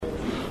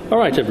All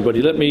right,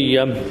 everybody, let me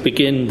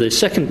begin the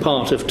second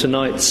part of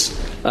tonight's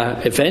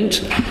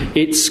event.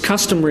 It's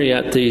customary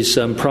at these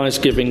prize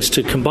givings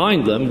to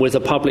combine them with a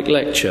public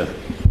lecture.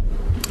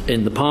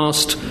 In the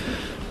past,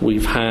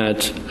 we've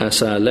had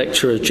as our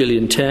lecturer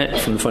Gillian Tett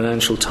from the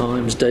Financial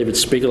Times, David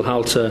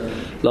Spiegelhalter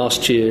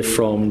last year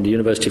from the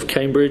University of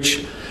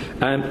Cambridge,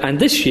 and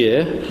this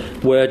year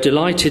we're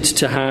delighted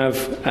to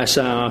have as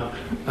our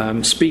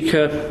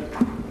speaker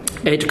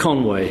Ed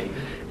Conway.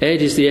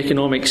 Ed is the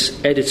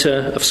economics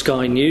editor of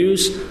Sky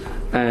News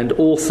and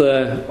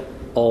author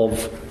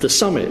of The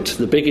Summit,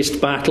 the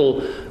biggest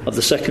battle of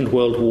the Second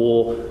World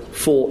War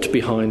fought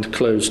behind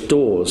closed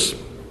doors.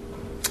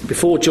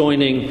 Before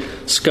joining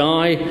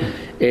Sky,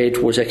 Ed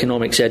was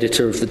economics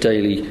editor of the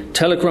Daily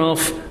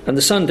Telegraph and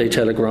the Sunday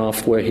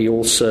Telegraph, where he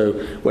was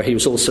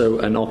also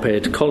an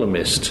op-ed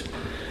columnist.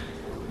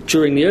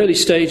 During the early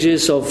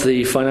stages of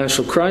the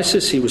financial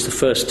crisis, he was the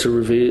first to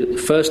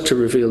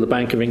reveal the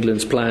Bank of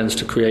England's plans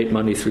to create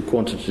money through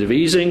quantitative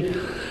easing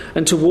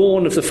and to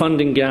warn of the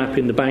funding gap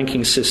in the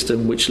banking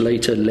system, which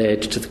later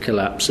led to the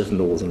collapse of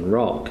Northern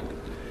Rock.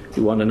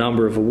 He won a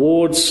number of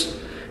awards.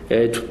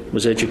 Ed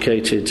was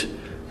educated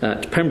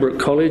at Pembroke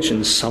College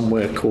and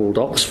somewhere called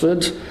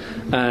Oxford,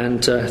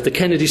 and the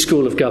Kennedy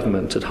School of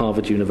Government at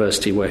Harvard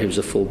University, where he was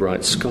a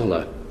Fulbright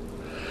scholar.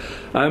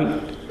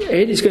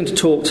 Ed is going to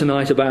talk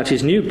tonight about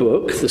his new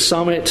book, The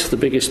Summit, the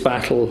biggest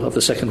battle of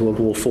the Second World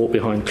War fought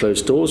behind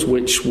closed doors,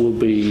 which will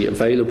be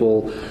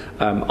available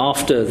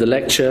after the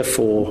lecture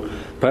for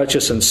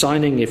purchase and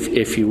signing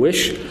if you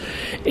wish.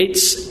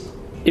 It's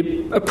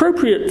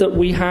appropriate that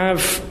we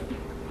have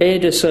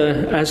Ed as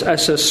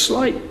a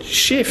slight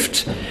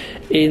shift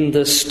in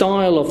the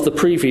style of the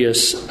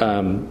previous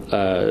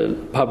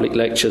public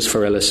lectures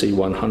for LSE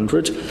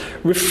 100,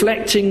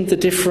 reflecting the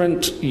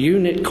different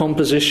unit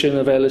composition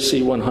of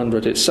LSE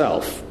 100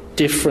 itself,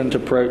 different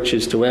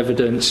approaches to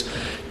evidence,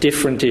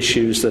 different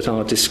issues that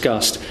are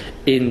discussed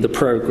in the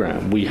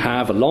programme. We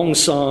have,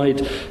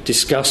 alongside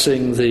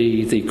discussing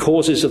the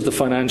causes of the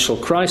financial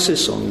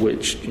crisis, on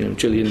which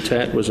Gillian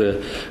Tett was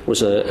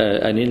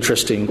an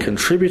interesting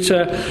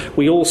contributor.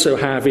 We also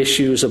have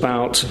issues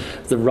about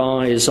the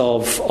rise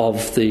of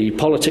the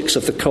politics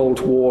of the Cold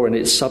War and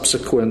its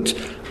subsequent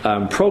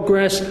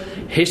progress,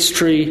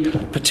 history,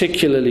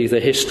 particularly the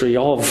history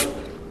of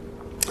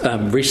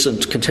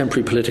recent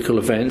contemporary political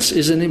events,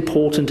 is an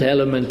important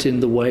element in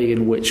the way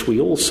in which we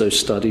also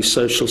study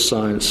social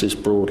sciences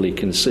broadly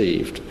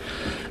conceived.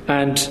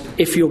 And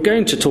if you're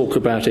going to talk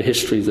about a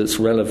history that's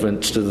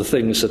relevant to the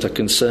things that are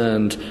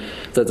concerned,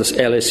 that the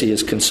LSE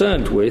is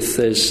concerned with,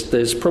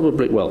 there's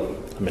probably,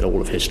 all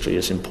of history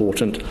is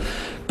important,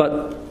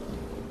 but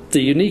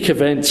the unique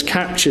events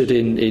captured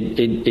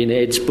in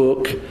Ed's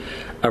book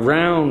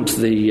around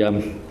the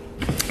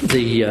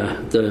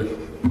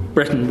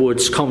Bretton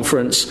Woods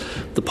Conference,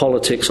 the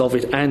politics of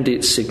it and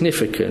its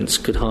significance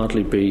could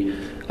hardly be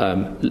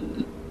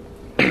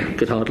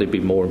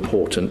more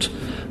important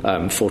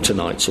for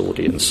tonight's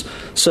audience.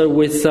 So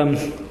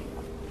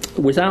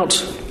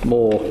without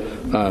more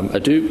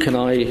ado, can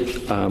I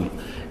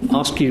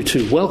ask you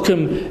to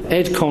welcome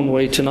Ed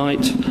Conway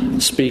tonight,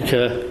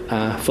 speaker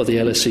for the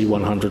LSE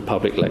 100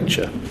 public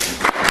lecture.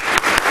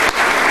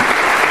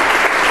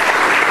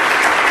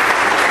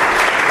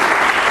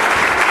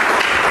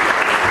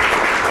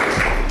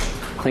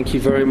 Thank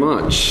you very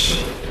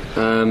much.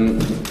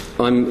 I'm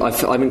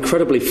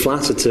incredibly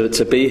flattered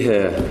to be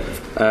here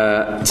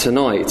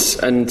tonight,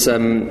 and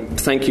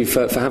thank you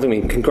for having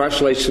me.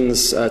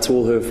 Congratulations to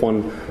all who have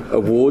won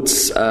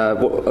awards.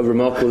 What a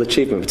remarkable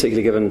achievement,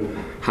 particularly given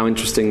how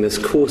interesting this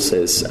course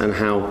is and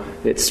how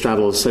it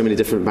straddles so many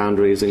different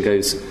boundaries and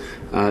goes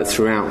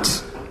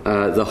throughout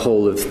the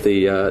whole of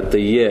the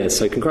year.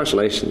 So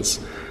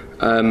congratulations.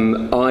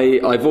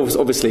 I've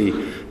obviously,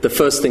 the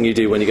first thing you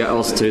do when you get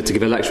asked to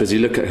give a lecture is you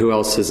look at who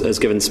else has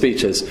given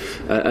speeches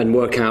and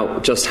work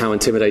out just how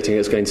intimidating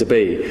it's going to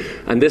be.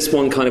 And this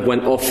one kind of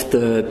went off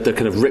the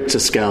kind of Richter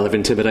scale of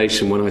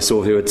intimidation when I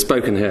saw who had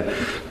spoken here.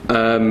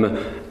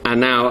 And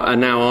now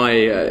I,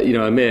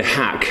 a mere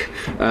hack,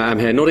 am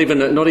here. Not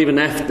even an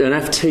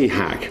FT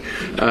hack,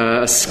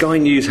 a Sky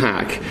News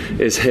hack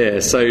is here.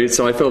 So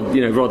I feel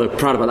rather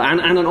proud about that.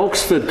 And an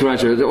Oxford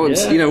graduate.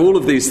 Yeah. All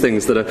of these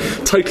things that are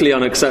totally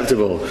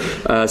unacceptable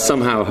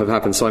somehow have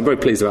happened. So I'm very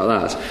pleased about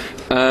that.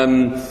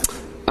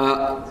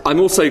 I'm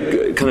also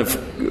kind of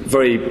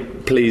very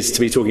pleased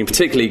to be talking,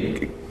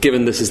 particularly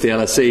given this is the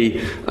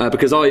LSE,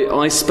 because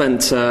I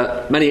spent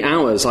many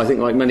hours, I think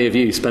like many of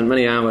you, spent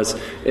many hours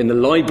in the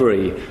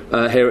library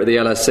here at the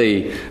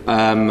LSE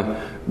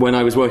when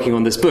I was working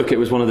on this book. It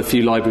was one of the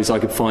few libraries I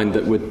could find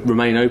that would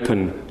remain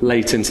open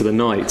late into the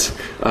night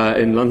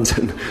in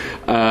London.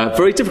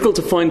 Very difficult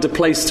to find a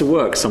place to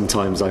work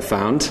sometimes, I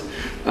found.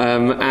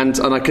 And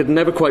I could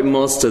never quite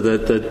master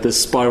the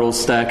spiral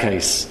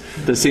staircase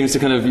that seems to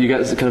you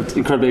get kind of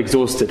incredibly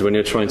exhausted when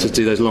you're trying to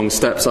do those long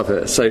steps up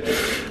it. So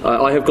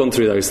I have gone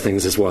through those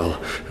things as well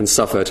and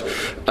suffered.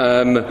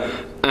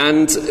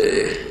 And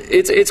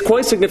it's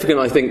quite significant,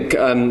 I think,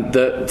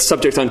 the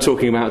subject I'm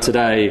talking about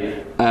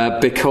today,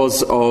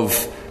 because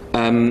of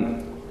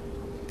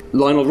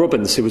Lionel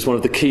Robbins, who was one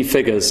of the key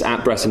figures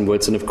at Bretton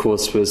Woods and, of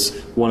course, was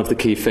one of the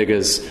key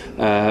figures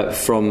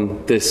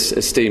from this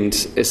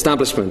esteemed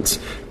establishment.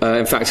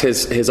 In fact,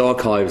 his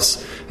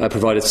archives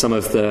provided some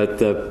of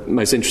the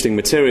most interesting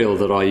material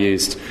that I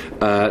used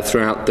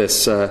throughout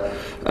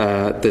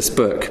this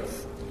book.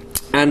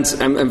 And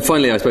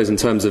finally, I suppose, in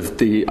terms of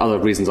the other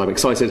reasons I'm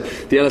excited,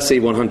 the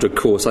LSE 100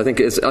 course, I think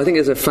is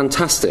a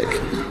fantastic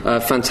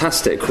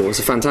course,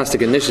 a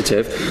fantastic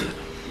initiative.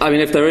 I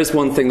mean, if there is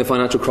one thing the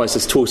financial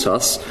crisis taught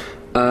us,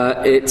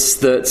 it's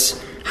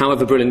that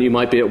however brilliant you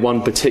might be at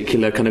one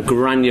particular kind of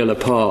granular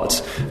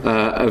part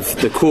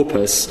of the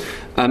corpus,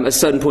 at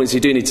certain points you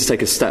do need to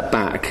take a step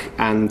back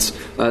and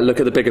look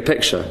at the bigger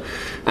picture.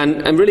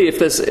 And really, if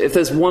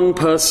there's one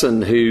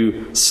person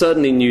who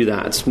certainly knew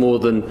that more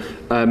than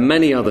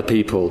many other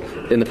people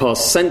in the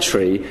past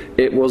century,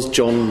 it was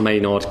John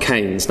Maynard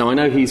Keynes. Now, I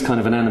know he's kind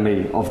of an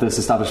enemy of this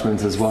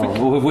establishment as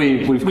well.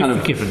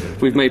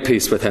 We've made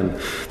peace with him.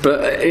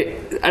 But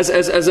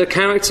as a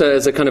character,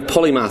 as a kind of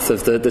polymath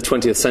of the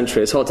 20th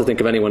century, it's hard to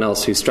think of anyone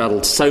else who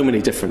straddled so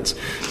many different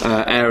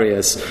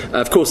areas.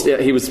 Of course,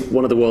 he was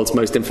one of the world's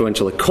most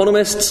influential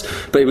economists,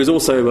 but he was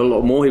also a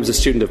lot more. He was a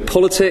student of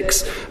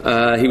politics.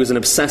 He was an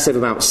obsessive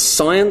about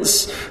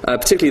science,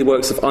 particularly the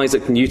works of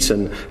Isaac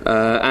Newton,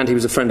 and he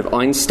was a friend of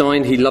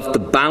Einstein. He loved the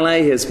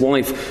ballet. His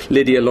wife,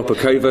 Lydia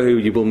Lopakova, who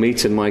you will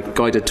meet in my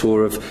guided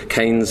tour of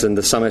Keynes and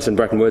the summit in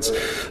Bretton Woods,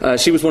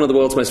 she was one of the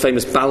world's most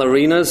famous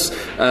ballerinas.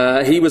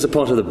 He was a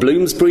part of the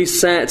Bloomsbury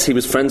set. He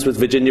was friends with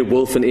Virginia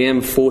Woolf and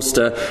E.M.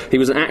 Forster. He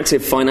was an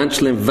active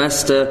financial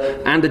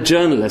investor and a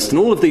journalist, and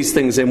all of these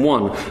things in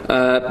one,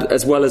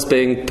 as well as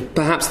being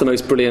perhaps the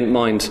most brilliant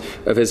mind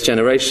of his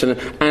generation,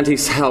 and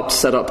he's helped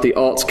set up the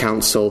Arts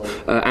Council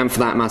and, for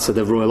that matter,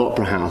 the Royal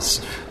Opera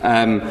House.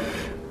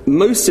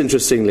 Most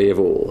interestingly of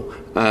all,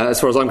 as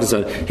far as I'm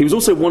concerned, he was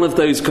also one of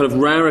those kind of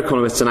rare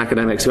economists and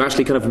academics who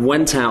actually kind of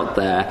went out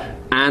there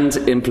and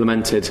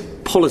implemented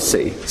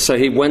policy. So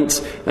he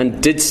went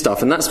and did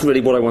stuff, and that's really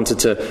what I wanted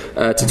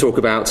to talk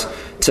about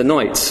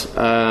tonight.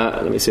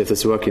 Let me see if this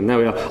is working. There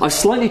we are. I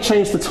slightly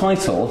changed the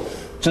title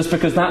just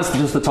because that's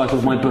just the title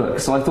of my book,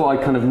 so I thought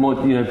I'd kind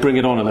of bring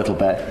it on a little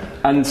bit.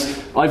 And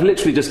I've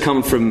literally just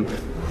come from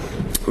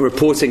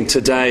reporting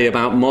today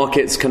about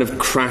markets kind of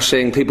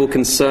crashing, people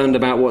concerned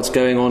about what's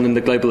going on in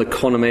the global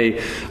economy,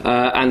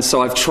 and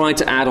so I've tried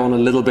to add on a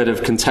little bit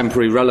of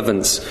contemporary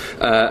relevance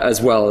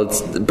as well.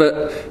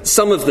 But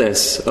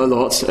a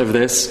lot of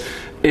this,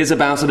 is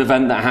about an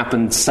event that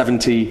happened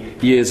 70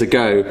 years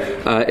ago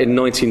in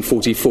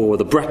 1944,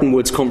 the Bretton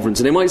Woods Conference.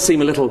 And it might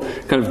seem a little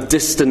kind of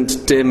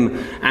distant, dim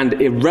and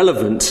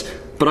irrelevant,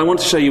 but I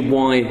want to show you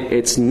why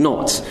it's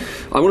not.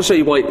 I want to show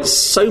you why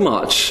so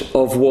much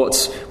of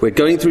what we're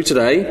going through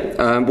today,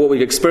 what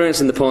we've experienced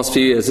in the past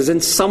few years, is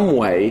in some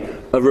way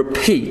a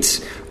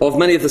repeat of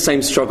many of the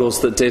same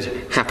struggles that did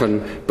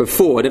happen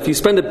before. And if you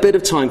spend a bit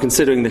of time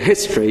considering the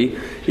history,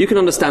 you can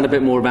understand a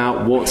bit more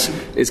about what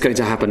is going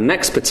to happen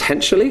next,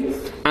 potentially,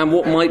 and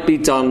what might be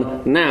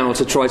done now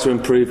to try to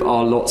improve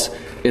our lot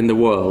in the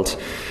world.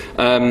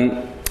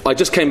 I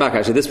just came back,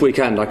 actually, this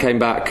weekend. I came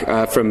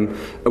back from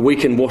a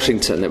week in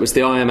Washington. It was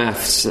the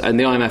IMF, and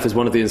the IMF is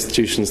one of the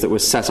institutions that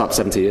was set up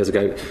 70 years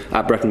ago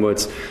at Bretton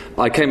Woods.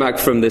 I came back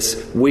from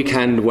this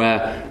weekend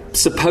where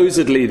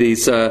supposedly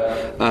these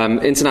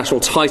international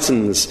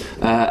titans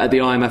at the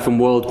IMF and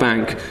World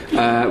Bank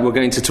were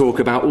going to talk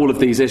about all of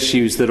these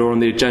issues that are on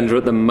the agenda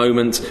at the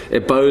moment: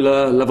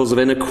 Ebola, levels of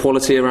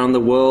inequality around the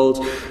world,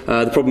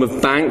 the problem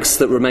of banks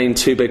that remain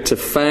too big to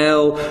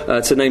fail,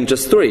 to name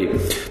just three.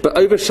 But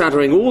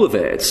overshadowing all of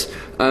it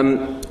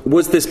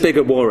was this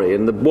bigger worry,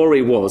 and the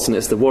worry was, and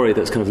it's the worry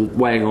that's kind of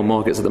weighing on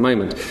markets at the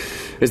moment,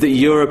 is that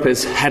Europe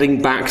is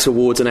heading back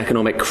towards an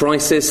economic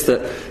crisis,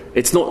 that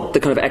it's not the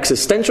kind of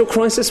existential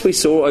crisis we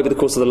saw over the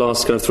course of the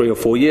last kind of 3 or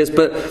 4 years,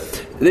 but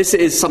this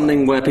is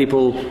something where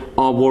people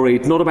are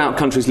worried not about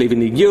countries leaving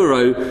the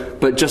euro,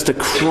 but just a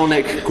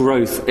chronic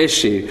growth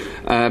issue,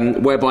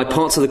 whereby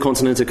parts of the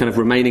continent are kind of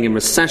remaining in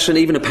recession.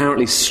 Even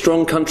apparently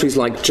strong countries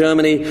like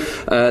Germany,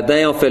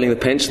 they are feeling the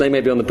pinch. They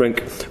may be on the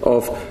brink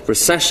of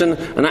recession,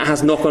 and that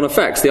has knock-on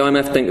effects. The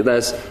IMF think that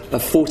there's a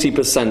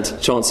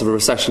 40% chance of a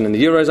recession in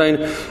the eurozone,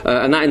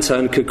 and that in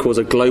turn could cause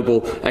a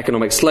global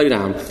economic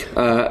slowdown.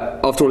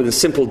 After all, in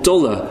simple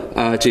dollar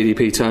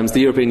GDP terms,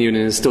 the European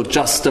Union is still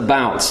just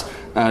about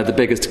the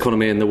biggest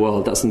economy in the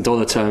world. That's in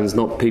dollar terms,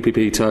 not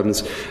PPP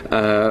terms.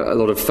 A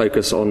lot of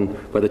focus on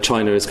whether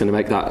China is going to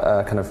make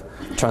that kind of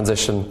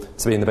transition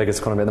to being the biggest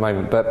economy at the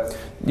moment. But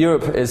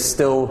Europe is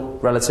still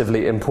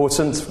relatively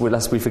important,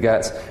 lest we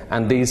forget,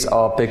 and these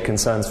are big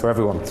concerns for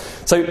everyone.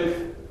 So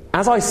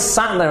as I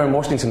sat there in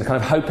Washington kind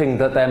of hoping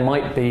that there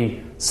might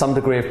be some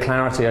degree of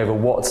clarity over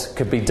what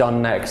could be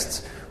done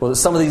next, well, that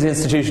some of these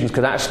institutions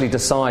could actually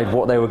decide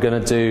what they were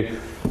going to do,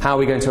 how are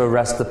we going to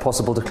arrest the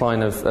possible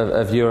decline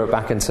of Europe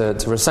back into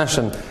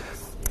recession.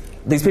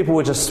 These people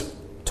were just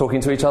talking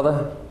to each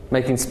other,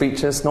 making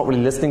speeches, not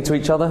really listening to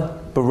each other,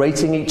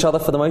 berating each other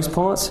for the most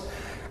part.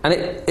 And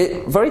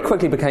it very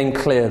quickly became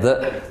clear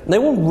that no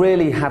one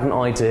really had an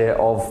idea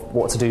of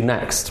what to do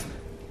next.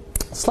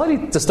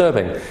 slightly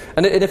disturbing.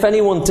 And if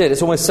anyone did,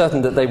 it's almost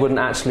certain that they wouldn't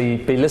actually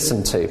be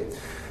listened to.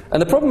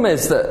 And the problem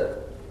is that,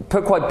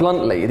 put quite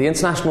bluntly, the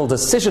international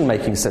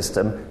decision-making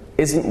system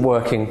isn't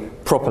working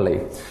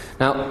properly.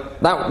 Now,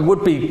 that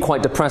would be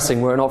quite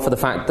depressing were it not for the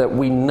fact that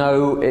we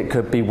know it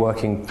could be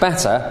working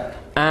better,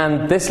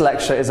 and this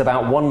lecture is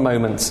about one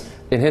moment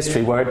in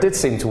history where it did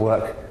seem to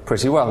work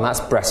pretty well, and that's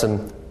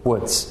Bretton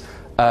Woods,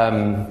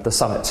 the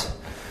summit.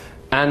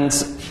 And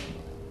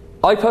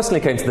I personally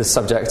came to this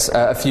subject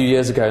a few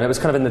years ago, and it was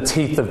kind of in the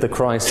teeth of the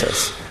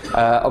crisis.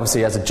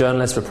 Obviously, as a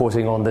journalist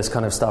reporting on this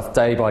kind of stuff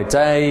day by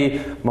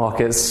day,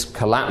 markets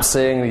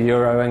collapsing, the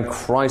euro in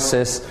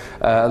crisis,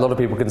 a lot of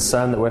people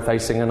concerned that we're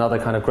facing another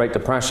kind of Great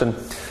Depression.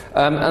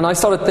 And I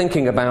started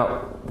thinking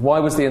about why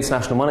was the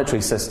international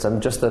monetary system,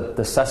 just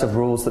the set of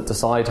rules that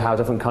decide how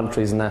different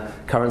countries and their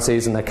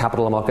currencies and their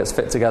capital markets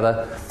fit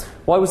together,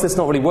 why was this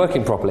not really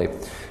working properly?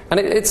 And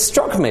it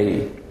struck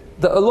me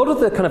that a lot of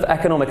the kind of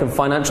economic and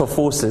financial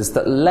forces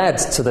that led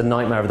to the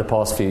nightmare of the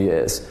past few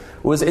years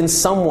was in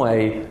some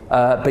way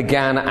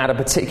began at a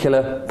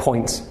particular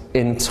point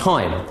in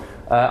time.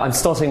 I'm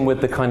starting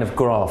with the kind of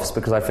graphs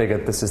because I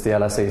figured this is the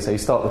LSE, so you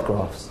start with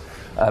graphs.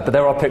 But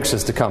there are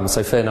pictures to come,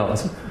 so fear not.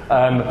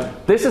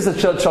 This is a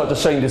chart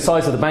just showing the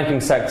size of the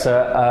banking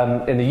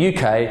sector in the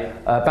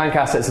UK, bank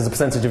assets as a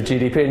percentage of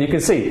GDP, and you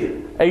can see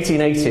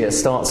 1880 it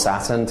starts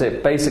at, and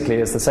it basically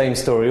is the same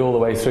story all the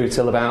way through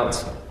till about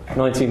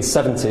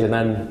 1970, and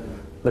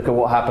then look at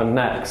what happened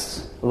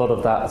next. A lot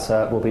of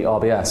that will be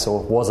RBS,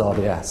 or was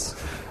RBS.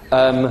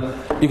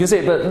 You can see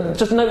it, but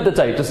just note the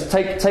date. Just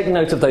take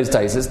note of those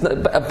days. It's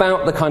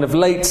about the kind of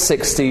late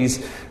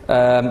 60s,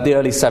 the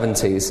early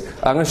 70s.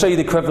 I'm going to show you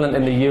the equivalent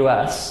in the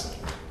US.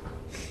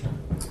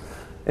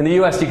 In the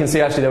US, you can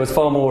see actually there was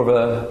far more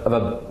of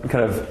a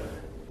kind of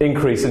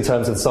increase in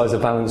terms of the size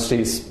of balance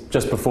sheets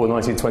just before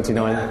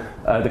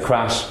 1929, the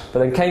crash, but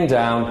then came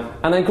down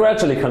and then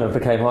gradually kind of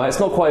became higher. It's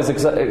not quite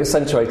as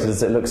accentuated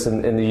as it looks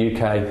in the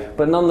UK,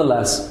 but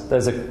nonetheless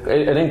there's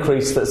an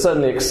increase that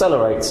certainly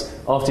accelerates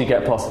after you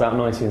get past about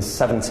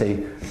 1970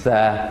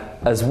 there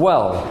as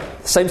well.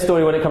 Same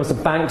story when it comes to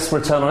banks'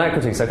 return on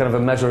equity, so kind of a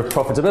measure of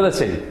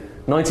profitability.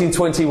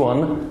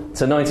 1921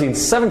 to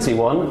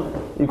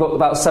 1971, you've got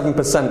about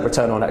 7%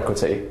 return on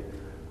equity.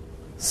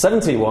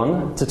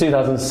 71 to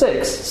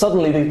 2006,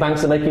 suddenly these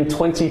banks are making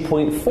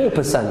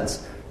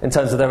 20.4% in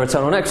terms of their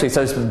return on equity.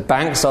 So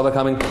banks are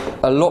becoming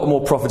a lot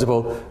more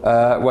profitable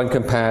when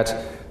compared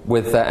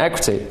with their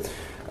equity.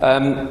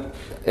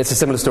 It's a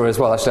similar story as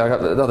well. Actually, I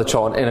got another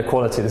chart on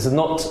inequality. This is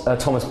not a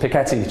Thomas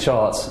Piketty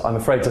chart, I'm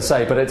afraid to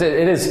say, but it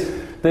is.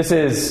 This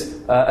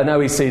is an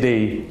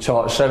OECD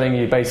chart showing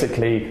you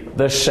basically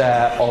the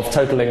share of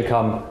total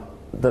income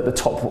that the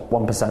top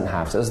 1%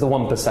 have. So it's the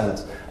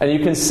 1%. And you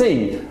can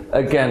see,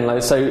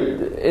 again, so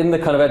in the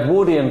kind of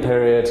Edwardian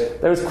period,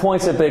 there is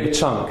quite a big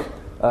chunk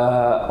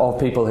of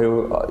people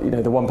who,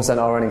 the 1%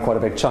 are earning quite a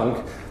big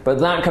chunk. But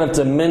that kind of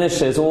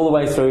diminishes all the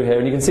way through here.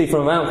 And you can see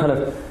from about kind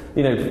of,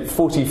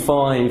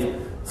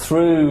 45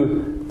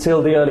 through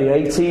till the early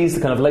 80s,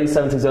 the kind of late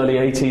 70s, early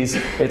 80s,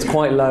 it's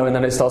quite low, and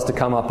then it starts to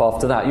come up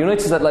after that. You'll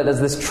notice that there's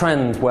this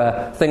trend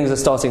where things are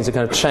starting to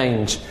kind of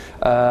change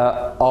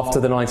after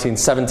the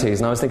 1970s,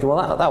 and I was thinking,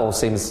 well, that all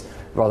seems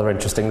rather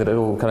interesting, that it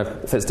all kind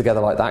of fits together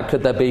like that.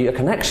 Could there be a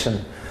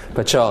connection,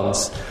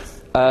 perchance?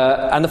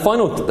 And the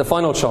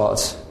final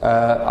chart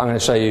I'm going to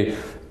show you,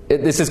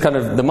 this is kind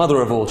of the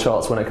mother of all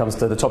charts when it comes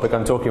to the topic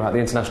I'm talking about, the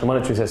international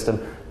monetary system.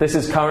 This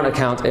is current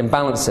account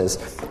imbalances.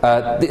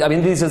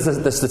 These are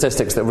the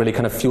statistics that really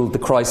kind of fueled the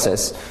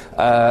crisis.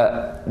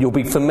 You'll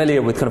be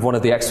familiar with kind of one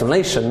of the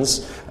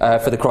explanations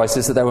for the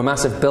crisis, that there were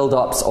massive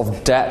build-ups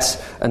of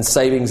debt and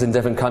savings in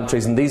different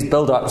countries, and these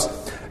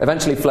build-ups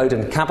eventually flowed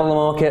into capital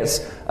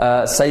markets,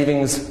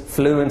 savings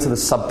flew into the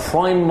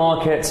subprime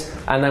market,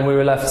 and then we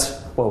were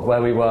left,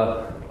 where we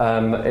were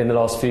in the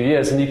last few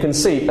years. And you can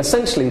see,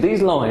 essentially,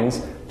 these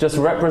lines just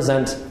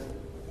represent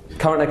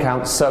current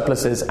account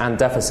surpluses and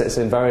deficits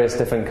in various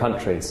different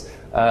countries.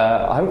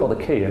 I haven't got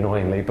the key,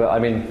 annoyingly,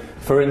 but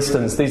for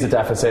instance, these are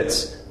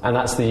deficits, and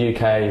that's the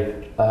UK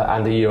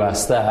and the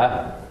US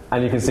there.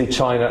 And you can see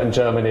China and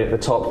Germany at the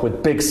top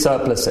with big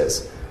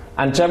surpluses.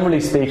 And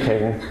generally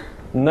speaking,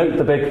 note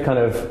the big kind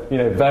of,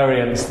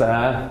 variance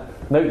there.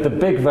 Note the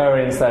big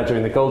variance there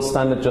during the gold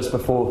standard, just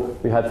before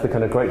we had the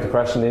kind of Great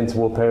Depression, the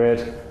interwar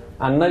period.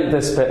 And note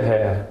this bit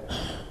here.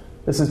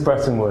 This is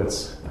Bretton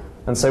Woods.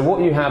 And so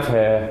what you have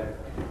here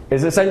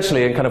is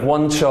essentially, in kind of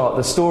one chart,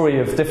 the story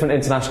of different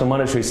international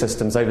monetary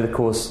systems over the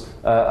course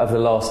of the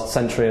last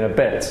century and a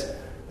bit.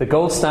 The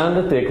gold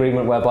standard, the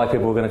agreement whereby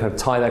people were going to kind of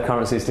tie their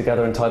currencies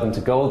together and tie them to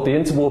gold. The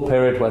interwar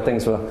period, where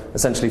things were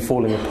essentially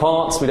falling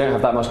apart. We don't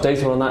have that much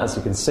data on that, as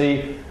you can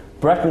see.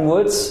 Bretton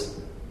Woods,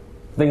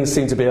 things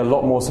seem to be a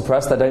lot more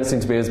suppressed. There don't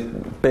seem to be as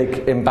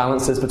big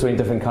imbalances between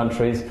different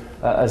countries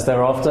as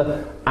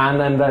thereafter. And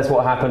then there's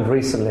what happened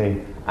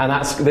recently. And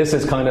this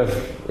is kind of,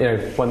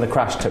 when the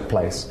crash took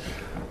place.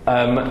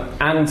 That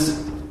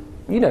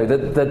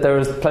there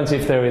is plenty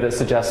of theory that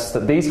suggests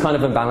that these kind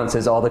of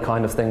imbalances are the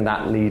kind of thing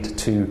that lead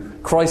to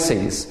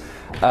crises.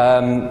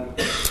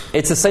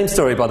 It's the same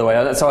story, by the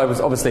way. So I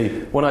was obviously,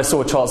 when I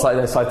saw charts like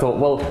this, I thought,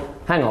 well,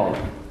 hang on,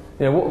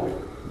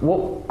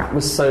 what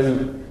was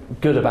so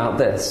good about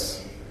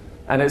this?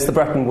 And it's the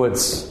Bretton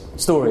Woods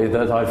story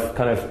that I've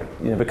kind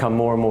of become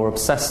more and more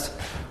obsessed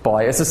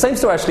by. It's the same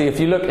story, actually. If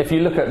you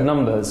look at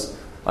numbers,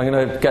 I'm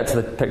going to get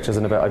to the pictures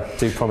in a bit. I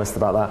do promise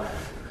about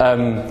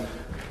that.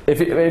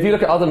 If you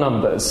look at other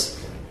numbers,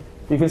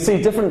 you can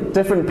see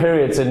different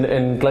periods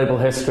in global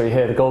history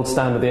here: the gold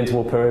standard, the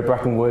interwar period,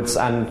 Bretton Woods,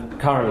 and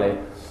currently.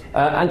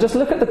 And just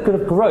look at the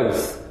kind of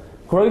growth.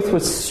 Growth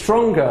was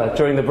stronger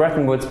during the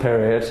Bretton Woods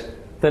period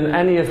than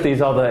any of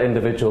these other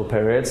individual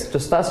periods.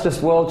 That's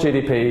just world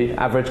GDP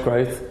average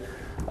growth.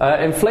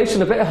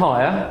 Inflation a bit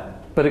higher,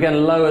 but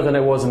again lower than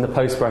it was in the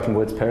post-Bretton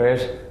Woods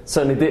period.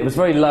 Certainly it was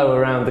very low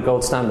around the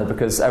gold standard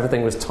because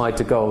everything was tied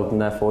to gold, and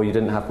therefore you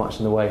didn't have much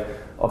in the way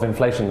of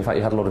inflation. In fact,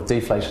 you had a lot of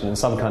deflation in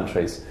some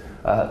countries,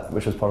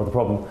 which was part of the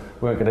problem.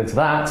 We won't get into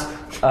that.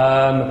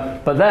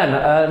 But then,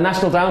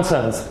 national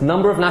downturns.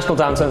 Number of national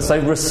downturns, so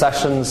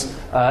recessions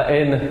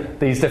in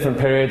these different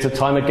periods of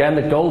time. Again,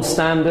 the gold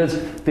standard,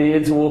 the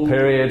interwar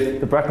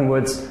period, the Bretton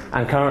Woods,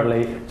 and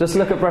currently. Just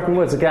look at Bretton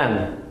Woods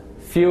again.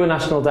 Fewer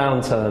national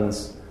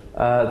downturns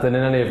than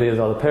in any of these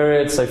other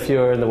periods, so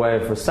fewer in the way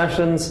of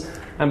recessions.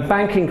 And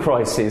banking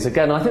crises.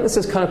 Again, I think this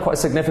is kind of quite a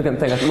significant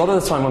thing. A lot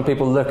of the time when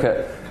people look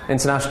at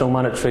international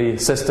monetary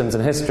systems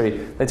and history,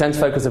 they tend to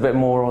focus a bit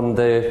more on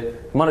the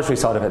monetary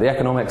side of it, the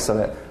economics of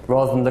it,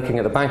 rather than looking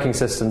at the banking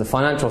system, the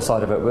financial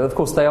side of it. But of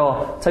course they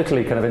are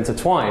totally kind of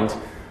intertwined.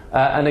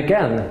 And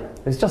again,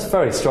 it's just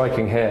very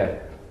striking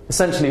here.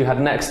 Essentially you had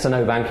next to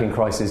no banking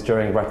crises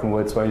during Bretton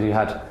Woods, whereas you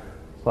had,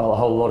 well, a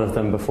whole lot of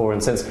them before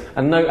and since.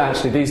 And note,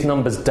 actually, these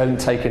numbers don't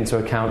take into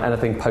account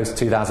anything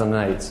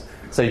post-2008.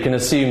 So you can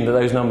assume that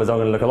those numbers are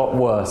going to look a lot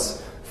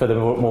worse for the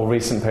more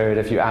recent period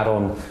if you add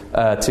on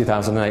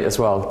 2008 as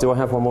well. Do I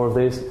have one more of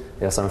these?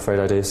 Yes, I'm afraid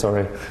I do,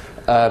 sorry.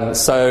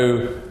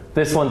 So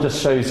this one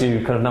just shows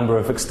you kind of number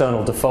of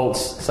external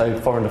defaults, so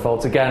foreign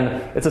defaults.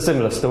 Again, it's a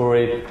similar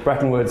story.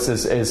 Bretton Woods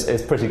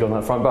is pretty good on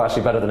that front, but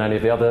actually better than any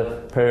of the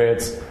other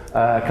periods.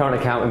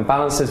 Current account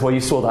imbalances, well,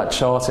 you saw that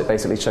chart. It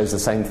basically shows the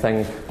same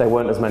thing. There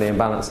weren't as many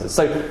imbalances.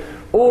 So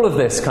all of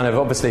this kind of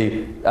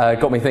obviously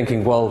got me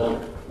thinking,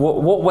 well,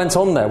 what went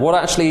on there? What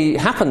actually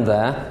happened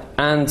there?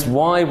 And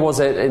why was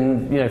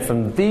it,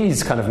 from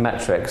these kind of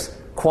metrics,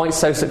 quite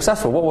so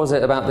successful? What was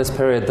it about this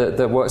period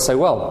that worked so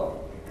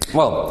well?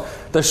 Well,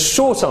 the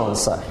short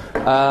answer.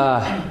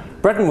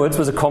 Bretton Woods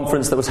was a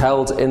conference that was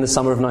held in the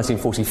summer of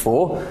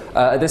 1944.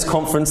 At this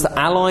conference, the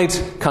Allied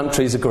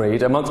countries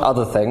agreed, amongst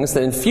other things,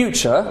 that in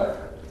future,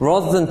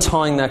 rather than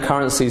tying their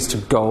currencies to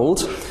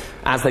gold,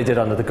 as they did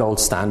under the gold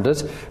standard,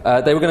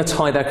 they were going to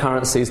tie their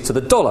currencies to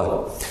the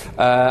dollar.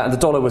 And the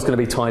dollar was going to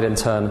be tied in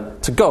turn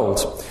to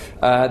gold.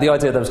 The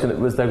idea was there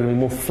was going to be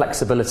more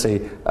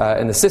flexibility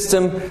in the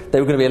system.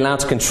 They were going to be allowed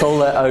to control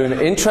their own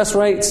interest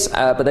rates,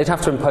 but they'd have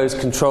to impose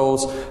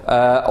controls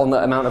on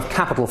the amount of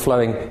capital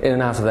flowing in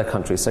and out of their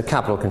countries, so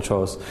capital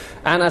controls.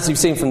 And as you've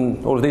seen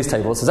from all of these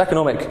tables, as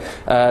economic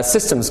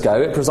systems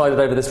go, it presided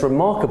over this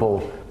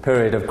remarkable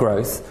period of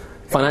growth,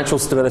 financial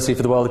stability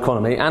for the world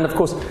economy, and of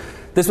course,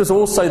 this was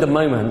also the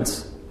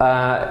moment,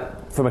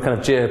 from a kind of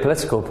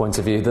geopolitical point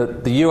of view,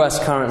 that the US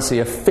currency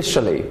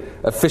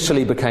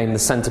officially became the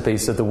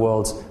centrepiece of the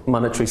world's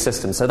monetary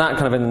system. So that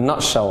kind of in a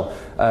nutshell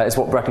is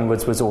what Bretton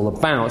Woods was all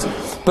about.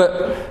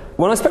 But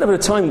when I spent a bit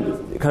of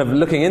time kind of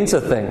looking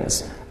into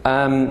things,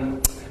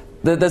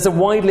 there's a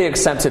widely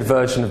accepted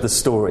version of the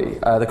story,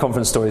 the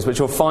conference stories, which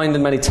you'll find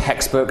in many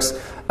textbooks,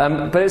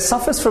 but it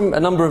suffers from a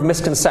number of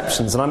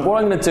misconceptions. And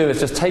what I'm going to do is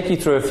just take you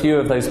through a few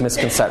of those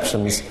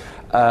misconceptions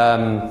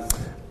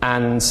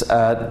and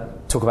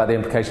talk about the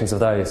implications of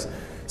those.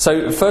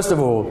 So, first of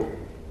all,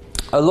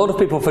 a lot of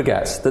people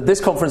forget that this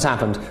conference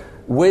happened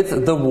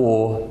with the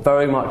war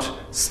very much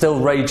still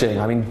raging.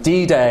 I mean,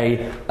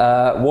 D-Day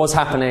was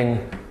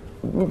happening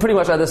pretty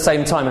much at the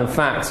same time. In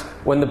fact,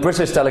 when the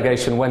British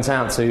delegation went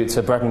out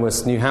to Bretton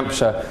Woods, New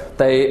Hampshire,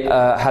 they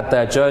had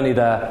their journey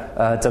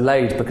there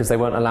delayed because they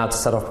weren't allowed to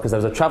set off because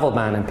there was a travel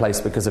ban in place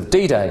because of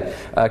D-Day.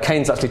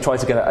 Keynes actually tried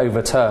to get it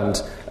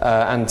overturned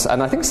and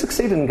I think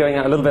succeeded in going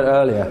out a little bit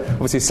earlier.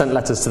 Obviously sent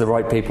letters to the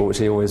right people, which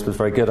he always was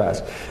very good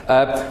at.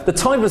 The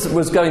tide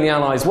was going the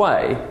Allies'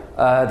 way.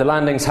 The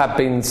landings had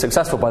been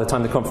successful by the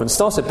time the conference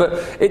started, but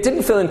it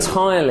didn't feel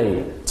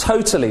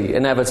totally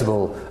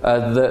inevitable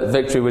that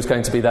victory was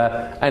going to be there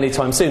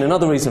anytime soon.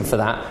 Another reason for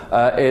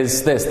that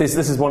is this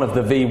is one of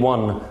the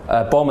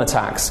V1 bomb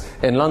attacks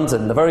in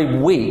London. The very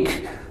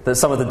week that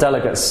some of the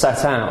delegates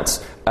set out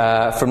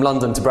from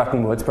London to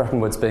Bretton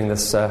Woods being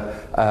this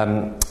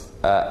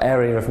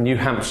area of New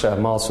Hampshire,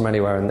 miles from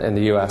anywhere in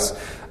the US.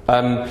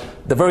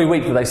 The very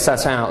week that they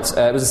set out,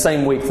 it was the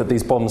same week that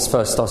these bombs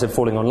first started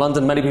falling on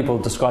London. Many people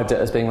described it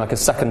as being like a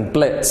second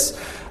blitz.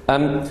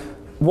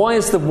 Why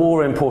is the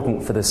war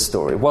important for this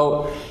story?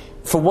 Well,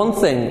 For one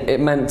thing, it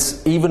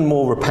meant even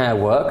more repair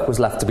work was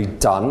left to be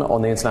done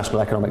on the international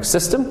economic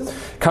system.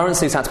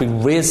 Currencies had to be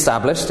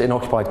re-established in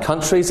occupied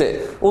countries.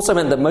 It also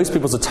meant that most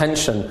people's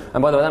attention,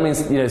 and by the way, that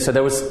means, so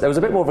there was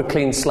a bit more of a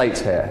clean slate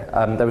here.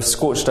 There was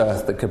scorched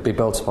earth that could be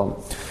built upon.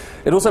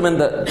 It also meant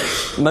that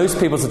most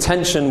people's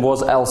attention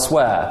was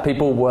elsewhere.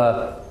 People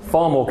were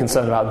far more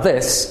concerned about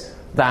this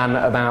than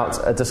about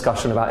a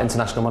discussion about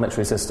international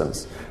monetary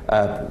systems.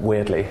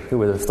 Weirdly, who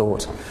would have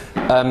thought?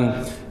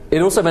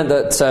 It also meant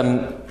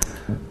that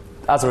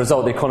as a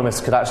result, the economists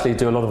could actually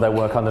do a lot of their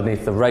work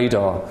underneath the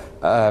radar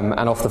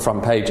and off the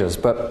front pages.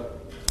 But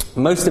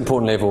most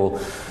importantly of all,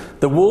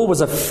 the war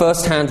was a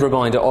first-hand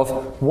reminder of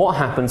what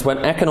happens when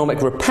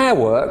economic repair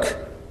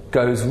work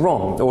goes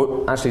wrong,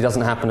 or actually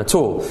doesn't happen at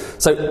all.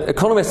 So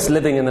economists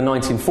living in the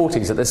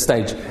 1940s at this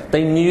stage,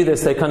 they knew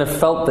this, they kind of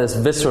felt this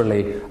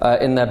viscerally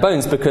in their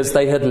bones because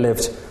they had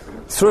lived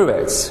through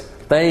it.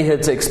 They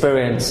had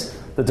experienced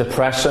the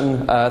Depression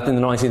in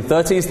the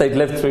 1930s. They'd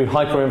lived through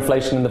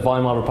hyperinflation in the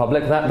Weimar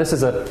Republic. This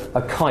is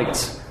a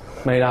kite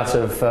made out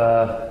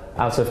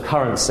of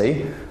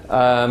currency.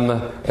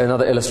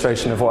 Another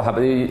illustration of what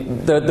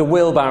happened. The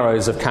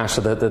wheelbarrows of cash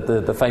are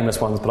the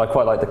famous ones, but I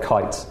quite like the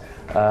kite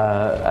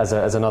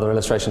as another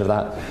illustration of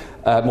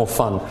that. More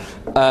fun.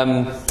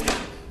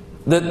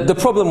 The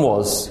problem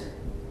was,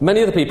 many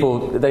of the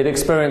people, they'd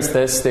experienced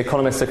this, the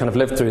economists had kind of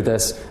lived through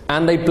this,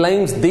 and they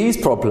blamed these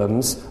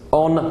problems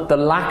on the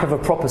lack of a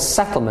proper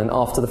settlement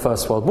after the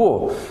First World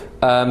War.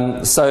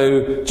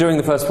 So during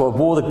the First World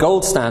War, the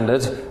gold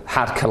standard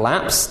had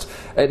collapsed.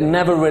 It had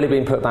never really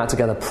been put back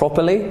together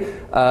properly,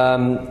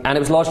 and it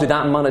was largely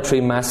that monetary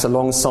mess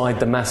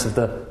alongside the mess of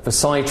the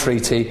Versailles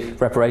Treaty,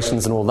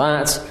 reparations and all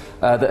that,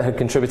 that had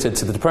contributed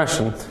to the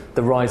Depression,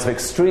 the rise of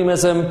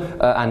extremism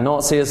and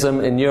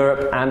Nazism in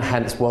Europe, and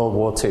hence World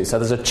War II. So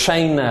there's a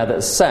chain there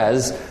that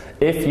says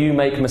if you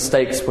make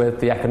mistakes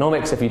with the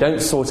economics, if you don't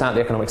sort out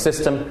the economic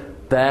system,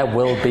 there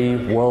will be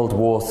World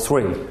War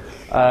III.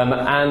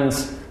 And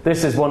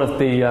this is one of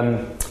the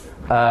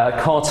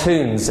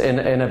cartoons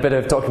in a bit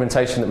of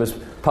documentation that was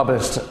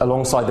published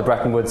alongside the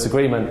Bretton Woods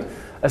Agreement.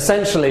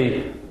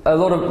 Essentially, a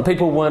lot of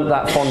people weren't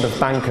that fond of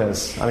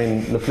bankers. I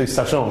mean, le plus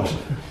ça change.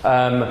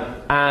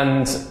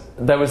 And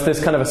there was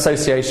this kind of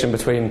association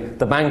between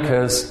the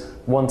bankers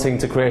wanting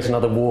to create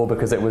another war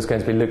because it was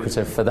going to be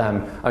lucrative for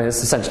them. I mean,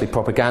 it's essentially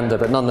propaganda,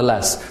 but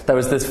nonetheless, there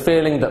was this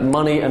feeling that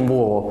money and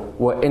war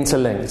were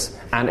interlinked.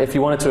 And if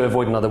you wanted to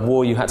avoid another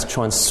war, you had to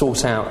try and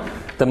sort out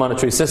the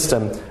monetary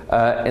system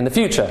in the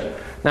future.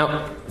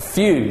 Now,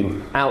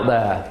 few out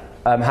there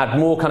had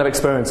more kind of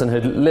experience and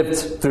had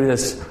lived through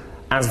this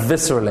as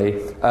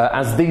viscerally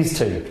as these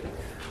two.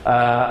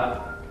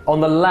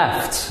 On the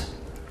left,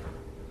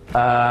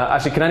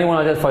 actually, can anyone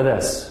identify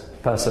this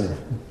person?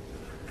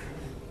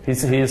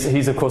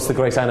 He's of course the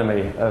great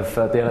enemy of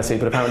the NSE,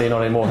 but apparently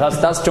not anymore.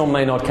 That's John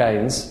Maynard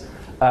Keynes,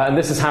 and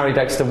this is Harry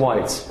Dexter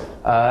White,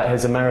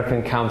 his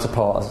American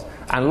counterpart.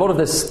 And a lot of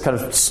this kind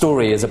of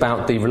story is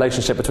about the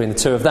relationship between the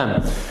two of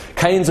them.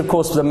 Keynes, of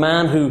course, was a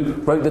man who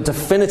wrote the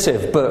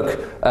definitive book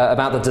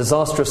about the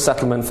disastrous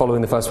settlement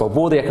following the First World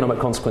War, The Economic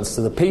Consequences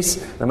of the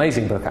Peace. An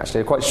amazing book,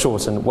 actually, quite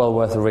short and well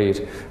worth a read.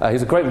 He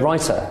was a great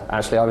writer,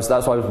 actually.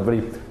 That's why I was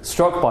really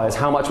struck by is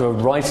how much of a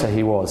writer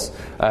he was.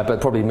 But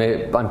probably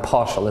I'm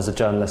partial as a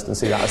journalist and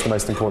see that as the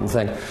most important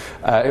thing.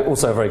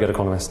 Also a very good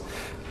economist.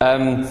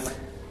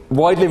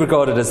 Widely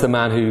regarded as the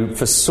man who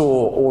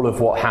foresaw all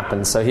of what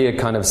happened. So he had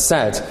kind of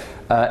said,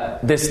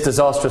 this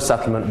disastrous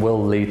settlement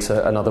will lead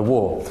to another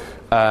war.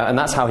 And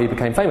that's how he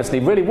became famous.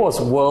 And he really was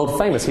world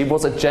famous. He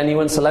was a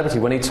genuine celebrity.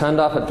 When he turned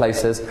up at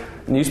places,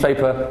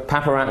 newspaper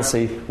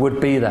paparazzi would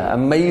be there.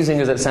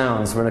 Amazing as it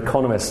sounds for an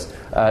economist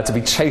to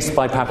be chased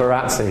by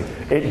paparazzi.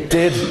 It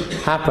did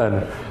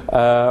happen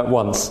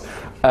once.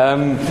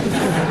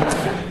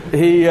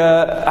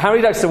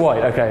 Harry Dexter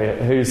White,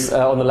 who's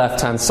on the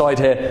left-hand side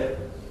here,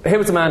 he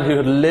was a man who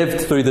had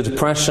lived through the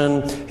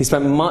Depression. He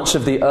spent much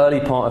of the early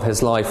part of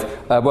his life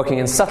working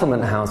in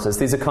settlement houses.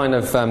 These are kind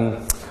of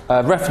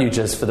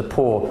refuges for the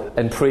poor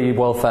in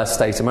pre-welfare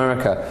state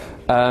America.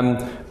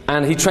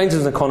 And he trained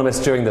as an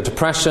economist during the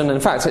Depression. In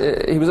fact,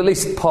 he was at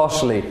least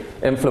partially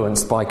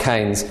influenced by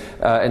Keynes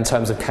in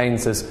terms of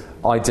Keynes's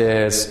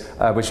ideas,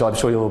 which I'm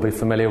sure you'll all be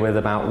familiar with,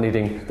 about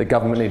the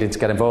government needing to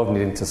get involved,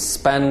 needing to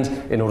spend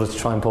in order to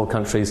try and pull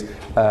countries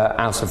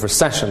out of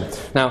recession.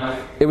 Now,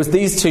 it was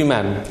these two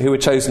men who were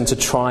chosen to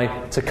try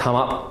to come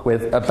up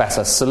with a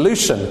better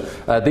solution.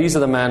 These are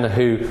the men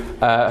who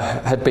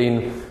had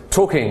been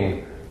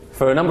talking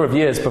for a number of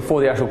years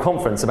before the actual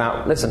conference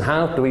about, listen,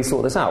 how do we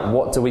sort this out?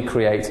 What do we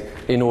create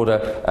in order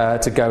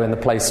to go in the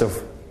place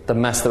of the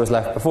mess that was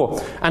left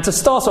before? And to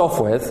start off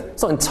with,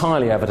 it's not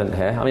entirely evident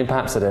here. I mean,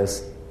 perhaps it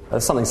is.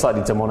 There's something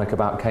slightly demonic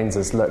about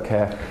Keynes's look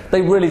here.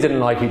 They really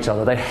didn't like each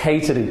other. They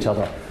hated each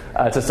other.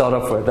 to start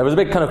off with. There was a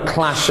big kind of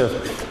clash of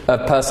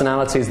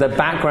personalities. Their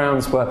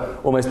backgrounds were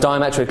almost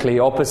diametrically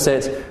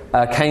opposite.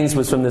 Keynes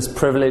was from this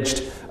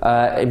privileged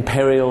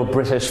imperial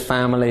British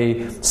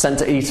family, sent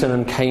to Eton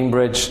and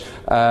Cambridge,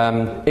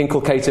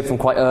 inculcated from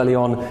quite early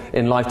on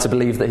in life to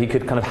believe that he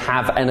could kind of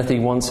have anything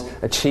he wants,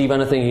 achieve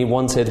anything he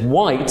wanted.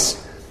 White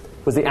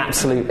was the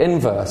absolute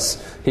inverse.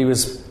 He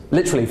was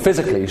literally,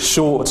 physically,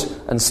 short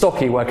and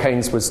stocky, where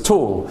Keynes was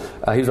tall.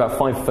 He was about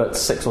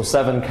 5'6" or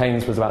 7".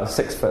 Keynes was about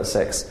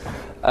 6'6".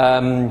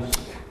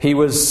 He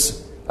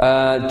was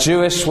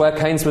Jewish, where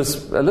Keynes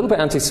was a little bit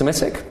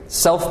anti-Semitic.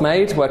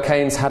 Self-made, where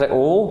Keynes had it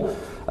all.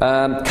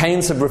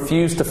 Keynes had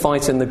refused to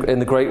fight in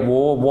the Great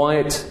War.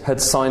 White had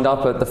signed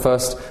up at the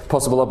first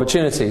possible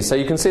opportunity. So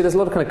you can see there's a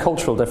lot of kind of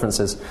cultural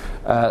differences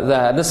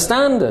there. The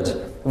standard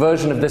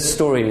version of this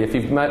story, if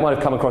you might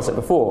have come across it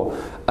before,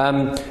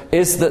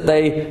 is that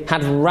they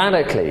had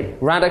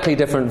radically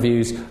different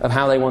views of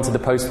how they wanted the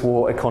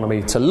post-war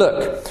economy to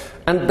look.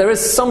 And there is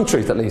some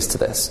truth, at least, to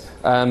this.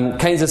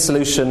 Keynes'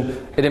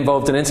 solution, it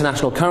involved an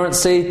international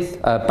currency,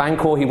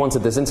 Bancor. He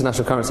wanted this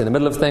international currency in the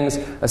middle of things,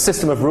 a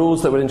system of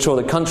rules that would ensure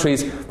that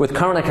countries with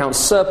current account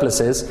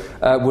surpluses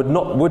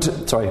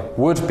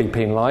would be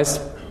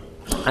penalised,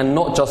 and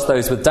not just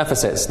those with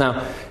deficits.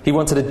 Now, he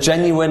wanted a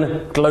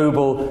genuine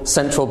global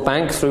central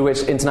bank through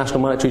which international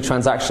monetary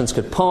transactions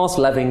could pass,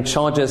 levying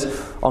charges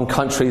on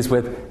countries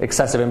with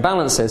excessive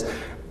imbalances.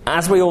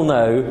 As we all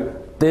know,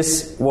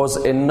 this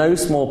was in no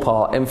small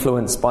part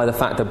influenced by the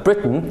fact that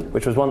Britain,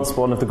 which was once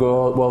one of the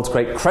world's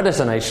great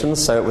creditor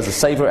nations, so it was a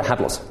saver, it had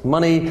lots of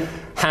money,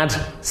 had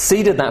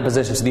ceded that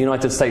position to the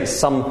United States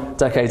some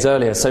decades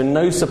earlier. So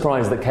no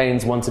surprise that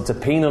Keynes wanted to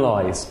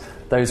penalise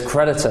those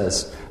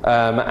creditors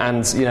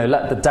and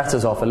let the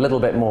debtors off a little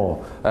bit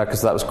more,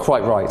 because that was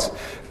quite right.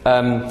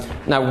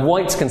 Now,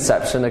 White's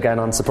conception, again,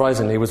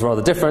 unsurprisingly, was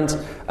rather different.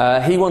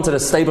 He wanted a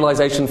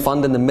stabilisation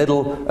fund in the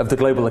middle of the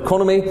global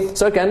economy.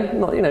 So again,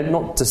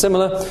 not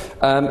dissimilar.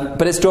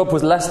 But its job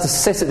was less to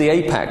sit at the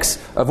apex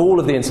of all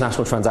of the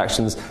international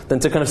transactions than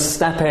to kind of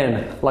step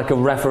in like a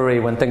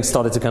referee when things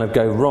started to kind of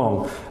go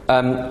wrong.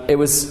 It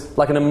was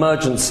like an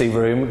emergency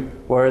room,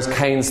 whereas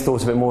Keynes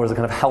thought of it more as a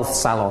kind of health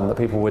salon that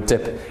people would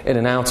dip in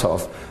and out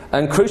of.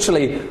 And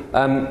crucially,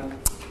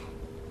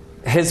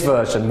 his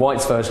version,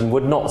 White's version,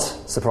 would not,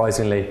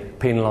 surprisingly,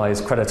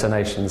 penalise creditor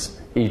nations,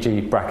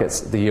 e.g.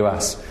 brackets, the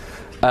US.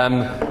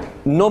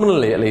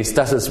 Nominally, at least,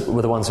 debtors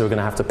were the ones who were going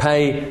to have to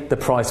pay the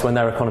price when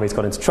their economies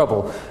got into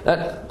trouble.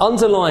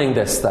 Underlying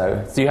this,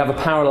 though, you have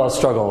a parallel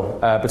struggle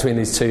between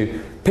these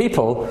two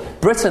people.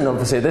 Britain,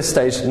 obviously, at this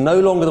stage, no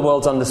longer the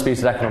world's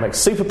undisputed economic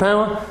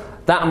superpower.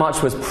 That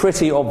much was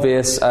pretty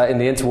obvious in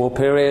the interwar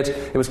period.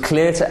 It was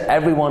clear to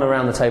everyone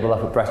around the table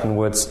up at Bretton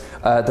Woods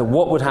that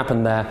what would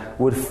happen there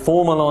would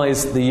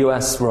formalise the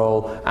US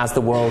role as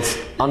the world's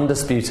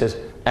undisputed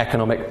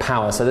economic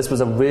power. So this was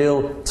a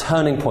real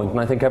turning point, and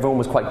I think everyone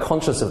was quite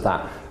conscious of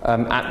that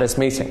at this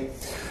meeting.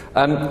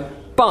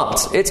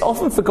 But it's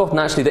often forgotten,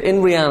 actually, that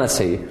in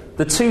reality,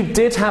 the two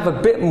did have a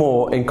bit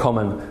more in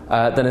common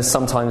than is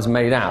sometimes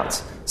made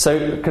out.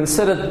 So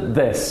consider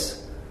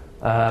this.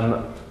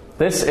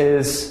 This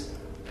is...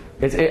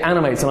 It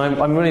animates, and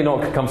I'm really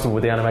not comfortable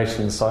with the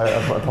animations, so I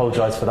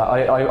apologise for that.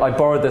 I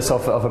borrowed this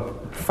off of a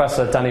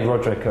Professor Danny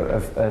Roderick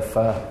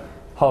of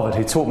Harvard,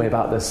 who taught me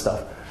about this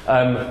stuff.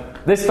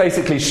 This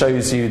basically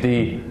shows you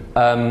the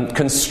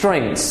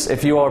constraints.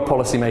 If you are a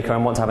policymaker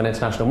and want to have an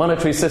international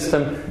monetary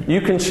system,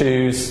 you can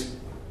choose,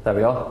 there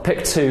we are,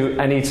 pick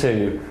any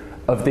two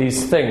of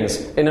these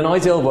things. In an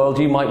ideal world,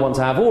 you might want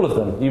to have all of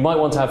them. You might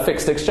want to have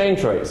fixed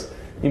exchange rates.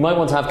 You might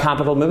want to have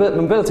capital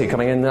mobility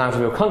coming in and out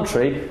of your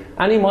country,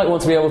 and you might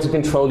want to be able to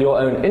control your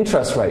own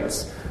interest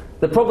rates.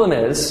 The problem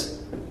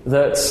is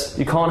that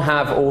you can't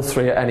have all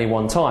three at any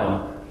one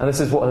time. And this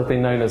is what has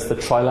been known as the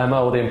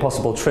trilemma, or the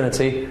impossible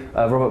trinity.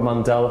 Robert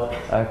Mundell,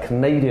 a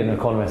Canadian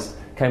economist,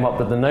 came up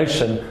with the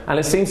notion, and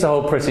it seems to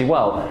hold pretty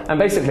well. And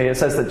basically it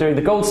says that during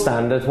the gold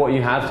standard, what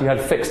you had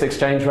fixed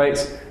exchange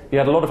rates, you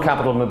had a lot of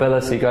capital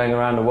mobility going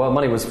around the world,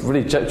 money was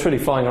really truly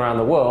flying around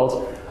the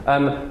world,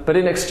 but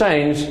in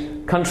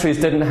exchange, countries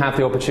didn't have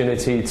the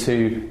opportunity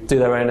to do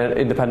their own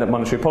independent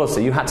monetary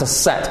policy. You had to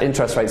set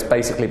interest rates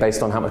basically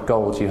based on how much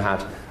gold you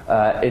had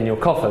in your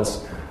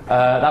coffers.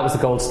 That was the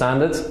gold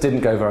standard.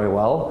 Didn't go very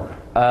well.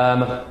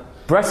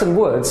 Bretton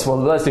Woods, well,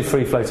 let's do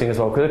free floating as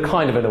well, because we're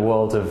kind of in a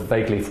world of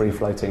vaguely free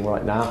floating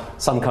right now.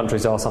 Some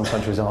countries are, some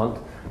countries aren't.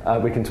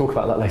 We can talk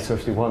about that later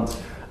if you want.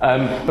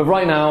 But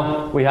right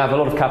now, we have a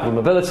lot of capital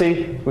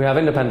mobility, we have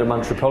independent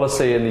monetary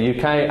policy in the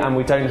UK, and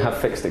we don't have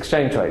fixed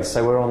exchange rates.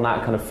 So we're on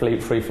that kind of free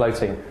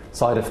floating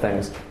side of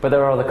things. But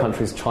there are other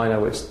countries, China,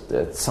 which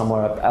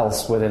somewhere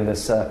else within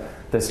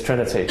this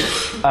trinity.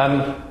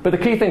 But the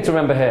key thing to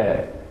remember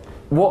here,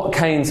 what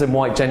Keynes and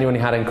White genuinely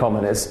had in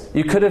common is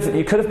you could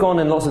have gone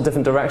in lots of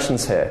different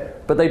directions here,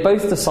 but they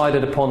both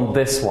decided upon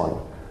this one,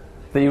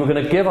 that you were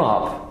going to give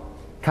up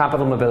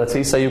capital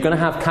mobility, so you're going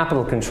to have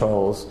capital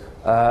controls,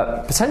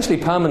 potentially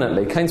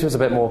permanently. Keynes was a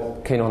bit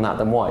more keen on that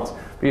than White.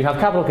 But you'd have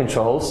capital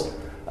controls,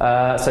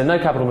 so no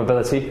capital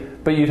mobility,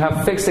 but you'd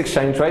have fixed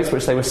exchange rates,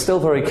 which they were still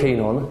very keen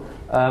on,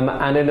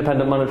 and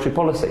independent monetary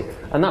policy.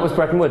 And that was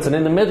Bretton Woods. And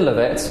in the middle of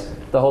it,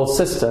 the whole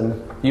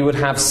system, you would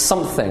have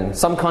something,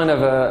 some kind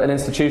of an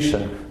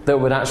institution that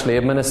would actually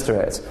administer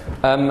it.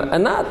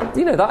 And that,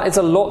 that is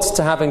a lot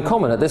to have in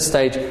common. At this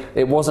stage,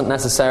 it wasn't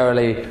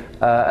necessarily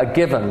a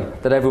given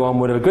that everyone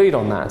would have agreed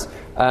on that.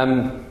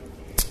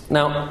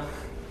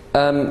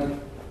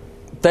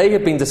 They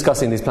had been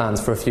discussing these plans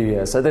for a few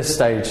years. At this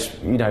stage,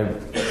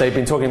 they've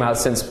been talking about it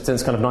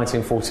since kind of late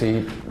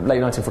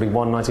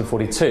 1941,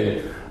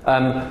 1942.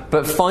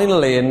 But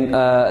finally, in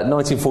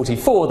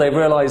 1944, they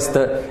realised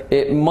that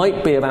it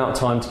might be about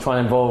time to try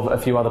and involve a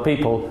few other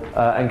people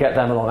and get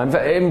them along. And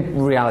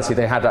in reality,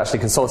 they had actually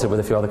consulted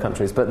with a few other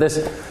countries. But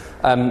this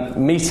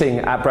meeting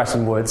at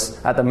Bretton Woods,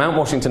 at the Mount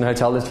Washington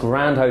Hotel, this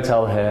grand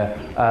hotel here,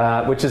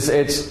 which is,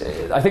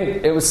 I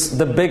think it was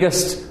the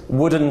biggest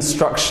wooden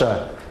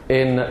structure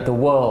in the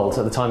world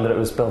at the time that it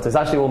was built. It's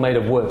actually all made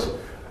of wood.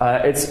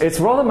 It's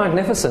rather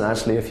magnificent,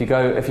 actually. If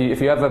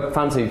you ever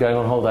fancy going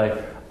on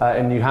holiday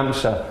in New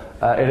Hampshire,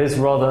 it is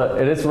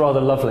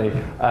rather lovely,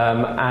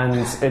 and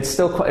it's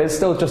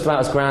still just about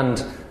as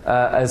grand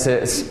as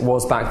it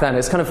was back then.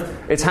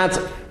 It's had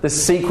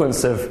this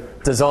sequence of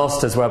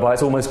disasters whereby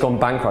it's almost gone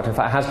bankrupt. In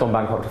fact, it has gone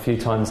bankrupt a few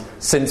times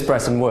since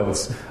Bretton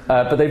Woods,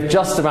 but they've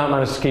just about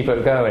managed to keep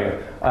it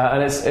going,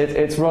 and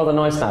it's rather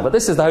nice now. But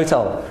this is the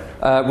hotel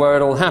where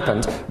it all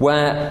happened,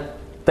 where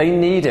they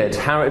needed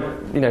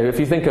if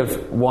you think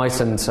of White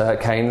and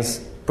Keynes,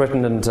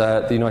 Britain and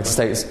the United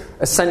States,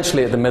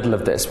 essentially at the middle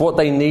of this, what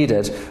they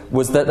needed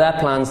was that their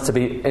plans to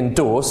be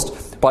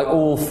endorsed by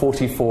all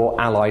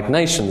 44 allied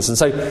nations. And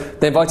so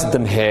they invited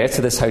them here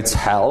to this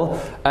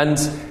hotel, and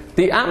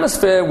the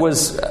atmosphere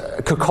was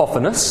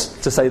cacophonous,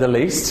 to say the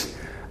least.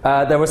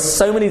 There were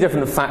so many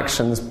different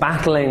factions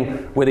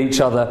battling with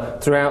each other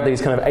throughout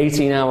these kind of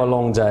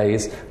 18-hour-long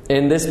days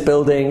in this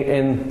building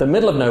in the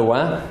middle of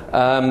nowhere,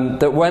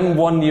 that when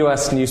one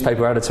US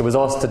newspaper editor was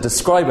asked to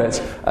describe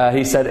it,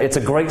 he said, "It's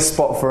a great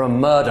spot for a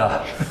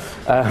murder."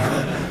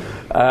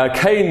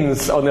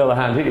 Keynes, on the other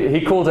hand, he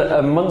called it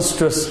a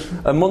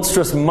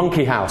monstrous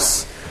monkey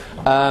house.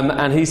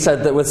 And he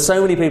said that with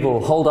so many people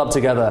holed up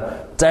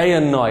together day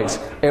and night,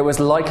 it was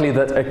likely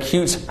that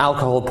acute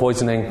alcohol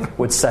poisoning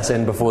would set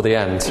in before the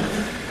end.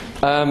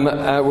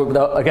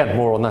 Again,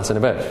 more on that in a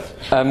bit.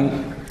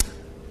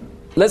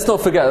 Let's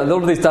not forget that a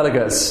lot of these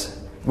delegates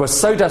were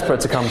so desperate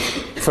to come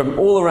from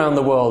all around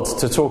the world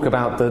to talk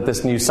about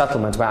this new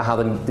settlement, about how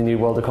the new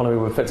world economy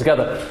would fit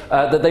together,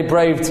 that they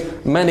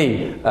braved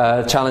many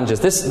challenges.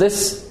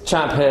 This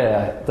chap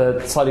here, the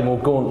slightly more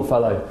gaunt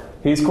fellow,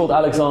 he's called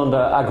Alexander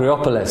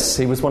Agriopoulos.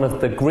 He was one of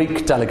the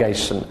Greek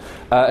delegation.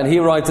 And he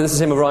arrived, this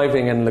is him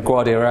arriving in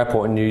LaGuardia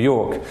Airport in New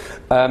York.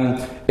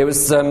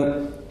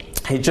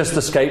 He just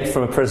escaped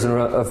from a prisoner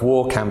of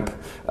war camp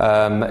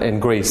in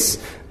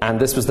Greece. And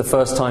this was the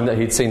first time that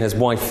he'd seen his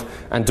wife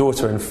and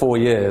daughter in 4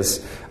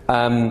 years.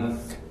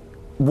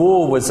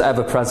 War was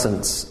ever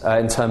present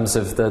in terms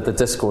of the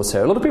discourse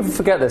here. A lot of people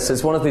forget this.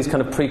 It's one of these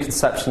kind of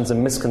preconceptions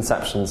and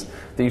misconceptions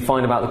that you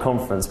find about the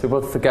conference.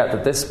 People forget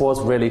that this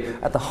was really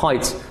at the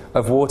height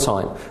of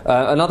wartime.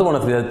 Another one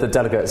of the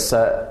delegates,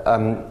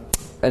 an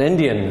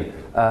Indian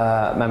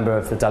member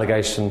of the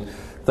delegation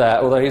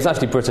there, although he's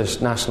actually British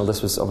national.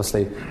 This was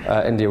obviously,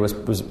 India was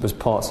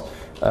part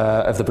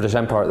of the British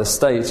Empire at this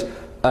stage.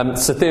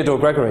 Sir Theodore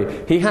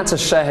Gregory, he had to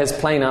share his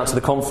plane out to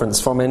the conference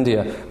from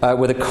India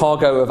with a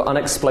cargo of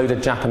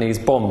unexploded Japanese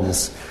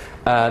bombs.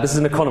 This is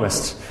an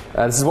economist.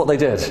 This is what they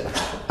did.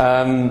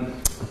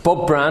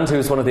 Bob Brand, who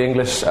was one of the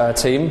English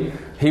team,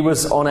 he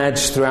was on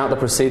edge throughout the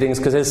proceedings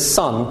because his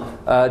son,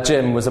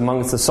 Jim, was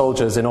amongst the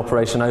soldiers in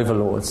Operation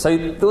Overlord. So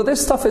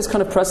this stuff is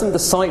kind of present. The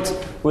site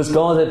was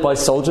guarded by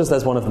soldiers.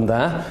 There's one of them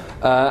there.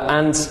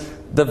 And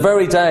the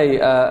very day...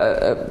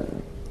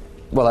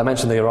 I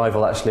mentioned the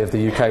arrival, actually, of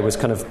the UK was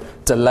kind of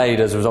delayed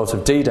as a result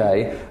of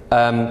D-Day.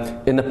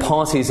 In the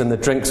parties and the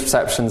drinks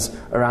receptions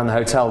around the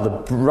hotel,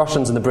 the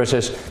Russians and the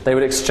British, they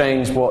would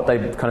exchange what they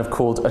kind of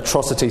called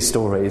atrocity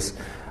stories.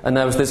 And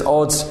there was this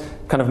odd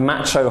kind of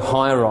macho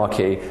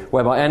hierarchy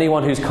whereby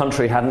anyone whose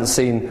country hadn't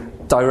seen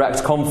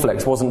direct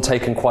conflict wasn't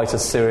taken quite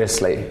as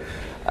seriously.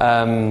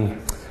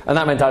 And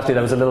that meant actually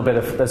there's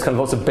kind of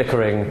lots of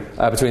bickering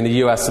between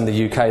the US and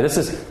the UK. This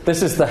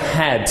is the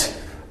head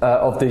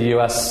of the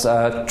US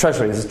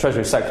Treasury. This is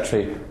Treasury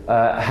Secretary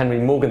Henry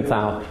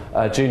Morgenthau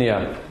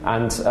Jr.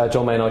 and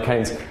John Maynard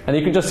Keynes. And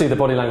you can just see the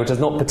body language is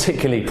not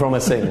particularly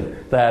promising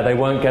there. They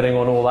weren't getting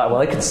on all that well.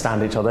 They could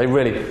stand each other. They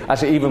really,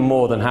 actually even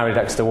more than Harry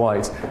Dexter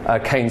White,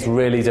 Keynes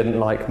really didn't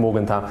like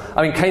Morgenthau.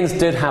 I mean, Keynes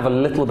did have a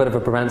little bit of a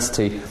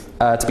propensity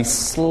to be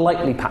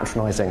slightly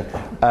patronising,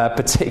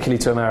 particularly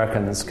to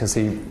Americans, because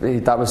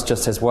that was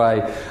just his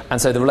way.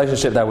 And so the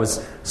relationship there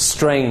was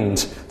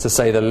strained, to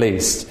say the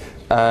least.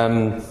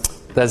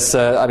 There's,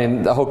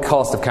 a whole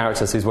cast of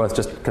characters who's worth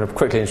just kind of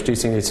quickly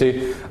introducing you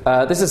to.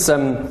 This is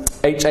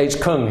H.H.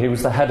 Kung, who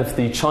was the head of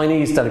the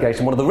Chinese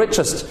delegation, one of the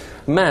richest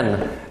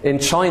men in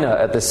China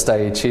at this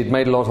stage. He'd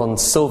made a lot on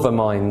silver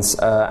mines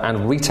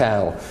and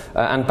retail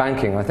and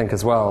banking, I think,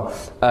 as well.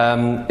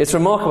 It's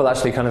remarkable,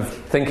 actually, kind of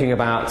thinking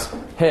about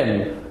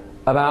him,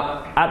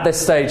 about, at this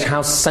stage,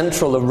 how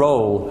central a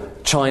role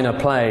China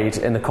played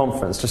in the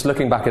conference. Just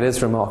looking back, it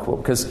is remarkable,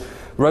 because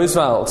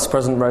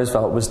President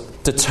Roosevelt, was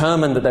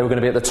determined that they were going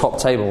to be at the top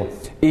table,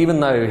 even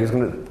though he was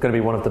going to be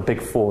one of the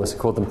big four, as he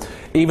called them,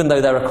 even though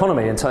their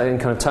economy, in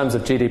kind of terms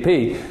of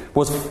GDP,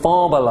 was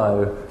far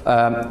below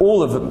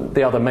all of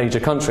the other major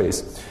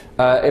countries.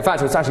 In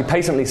fact, it was actually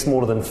patently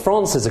smaller than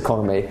France's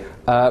economy,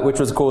 which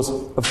was a cause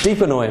of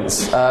deep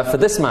annoyance for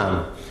this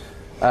man,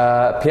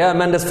 Pierre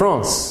Mendès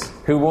France,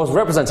 who was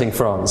representing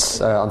France,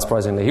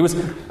 unsurprisingly. He was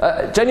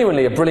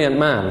genuinely a brilliant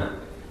man.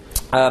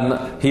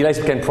 He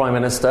later became Prime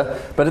Minister,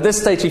 but at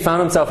this stage he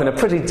found himself in a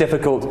pretty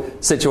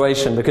difficult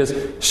situation because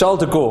Charles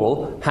de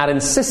Gaulle had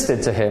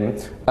insisted to him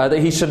that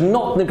he should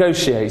not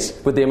negotiate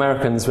with the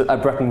Americans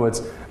at Bretton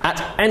Woods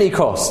at any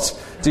cost.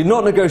 Do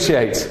not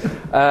negotiate.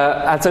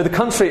 And so the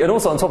country, and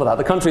also on top of that,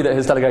 the country that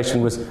his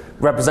delegation was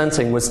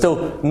representing was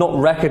still not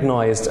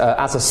recognised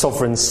as a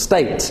sovereign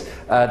state.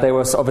 They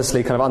were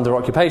obviously kind of under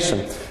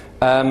occupation.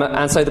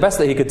 And so the best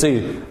that he could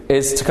do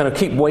is to kind of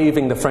keep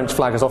waving the French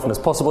flag as often as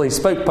possible. He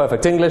spoke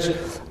perfect English,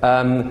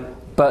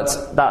 but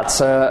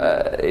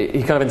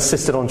he kind of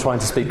insisted on trying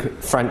to speak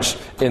French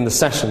in the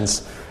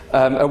sessions.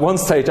 At one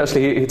stage,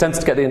 actually, he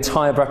attempted to get the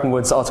entire Bretton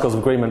Woods Articles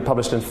of Agreement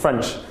published in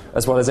French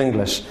as well as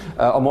English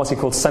on what he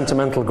called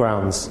sentimental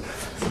grounds.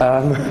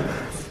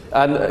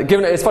 And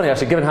it's funny,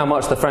 actually, given how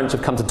much the French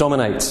have come to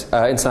dominate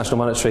International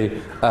Monetary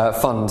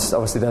Fund.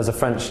 Obviously, there's a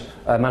French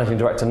managing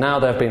director now.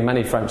 There have been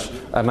many French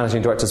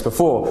managing directors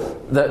before.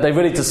 They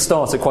really did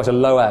start at quite a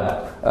low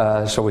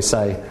ebb, shall we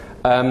say.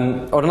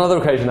 On another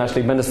occasion,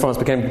 actually, Mendès France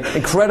became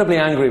incredibly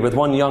angry with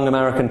one young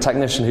American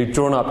technician who'd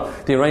drawn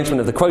up the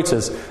arrangement of the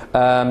quotas.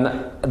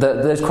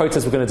 Those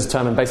quotas were going to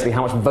determine basically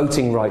how much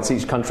voting rights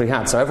each country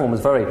had. So everyone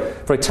was very,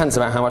 very tense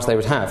about how much they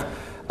would have.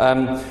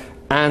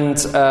 And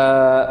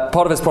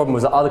part of his problem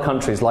was that other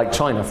countries, like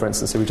China, for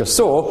instance, who we just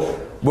saw,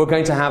 were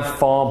going to have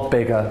far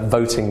bigger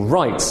voting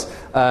rights.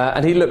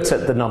 And he looked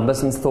at the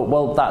numbers and thought,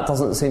 well, that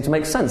doesn't seem to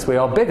make sense. We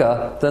are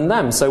bigger than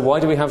them, so why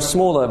do we have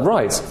smaller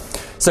rights?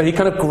 So he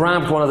kind of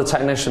grabbed one of the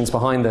technicians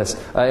behind this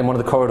in one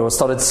of the corridors,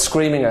 started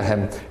screaming at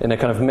him in a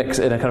kind of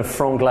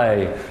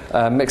franglais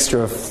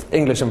mixture of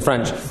English and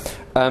French.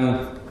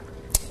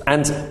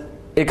 And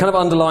it kind of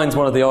underlines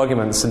one of the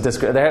arguments, and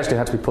they actually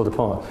had to be pulled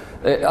apart.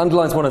 It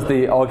underlines one of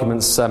the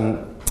arguments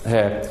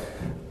here.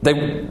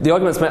 The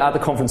arguments made at the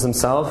conference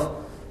themselves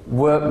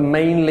were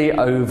mainly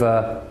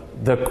over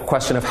the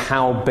question of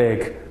how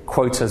big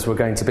quotas were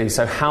going to be.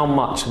 So how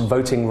much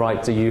voting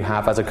right do you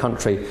have as a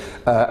country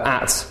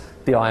at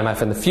the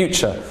IMF in the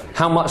future?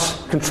 How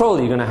much control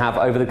are you going to have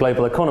over the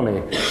global economy,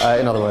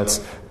 in other words?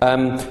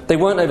 They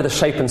weren't over the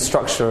shape and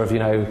structure of,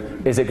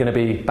 is it going to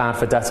be bad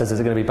for debtors, is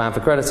it going to be bad for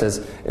creditors?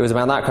 It was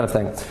about that kind of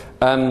thing.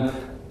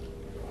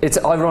 It's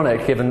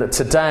ironic, given that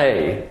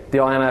today the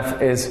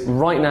IMF is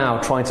right now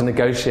trying to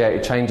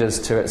negotiate changes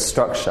to its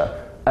structure.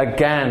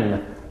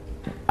 Again,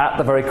 at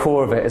the very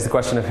core of it is the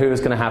question of who is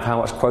going to have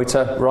how much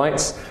quota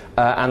rights,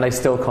 and they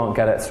still can't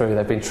get it through.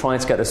 They've been trying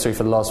to get this through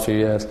for the last few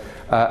years,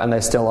 and they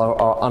still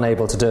are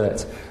unable to do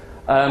it.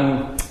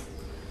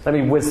 Let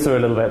me whiz through a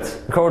little bit.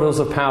 The corridors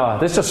of power.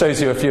 This just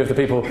shows you a few of the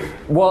people.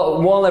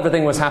 While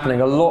everything was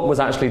happening, a lot was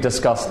actually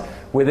discussed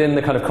within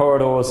the kind of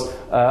corridors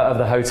of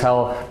the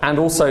hotel, and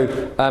also,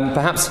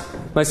 perhaps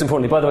most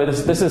importantly, by the way,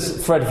 this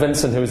is Fred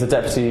Vinson, who is the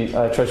Deputy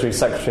Treasury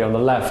Secretary on the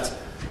left.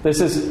 This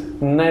is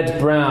Ned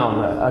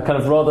Brown, a kind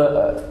of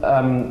rather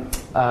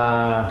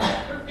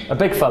a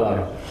big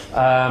fellow,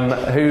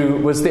 who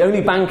was the only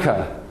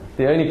banker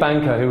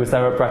who was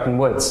there at Bretton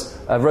Woods.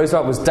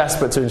 Roosevelt was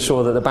desperate to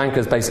ensure that the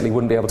bankers basically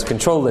wouldn't be able to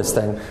control this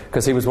thing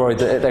because he was worried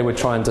that they would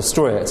try and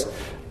destroy it.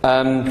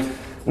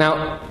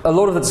 Now, a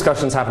lot of the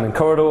discussions happened in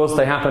corridors.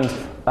 They happened,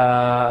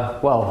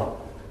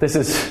 this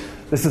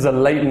is a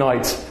late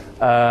night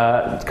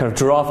kind of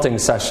drafting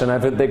session.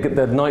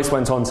 The nights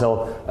went on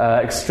till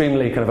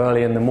extremely kind of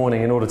early in the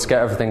morning in order to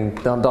get everything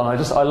done.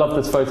 I love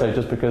this photo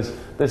just because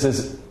this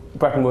is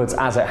Bretton Woods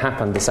as it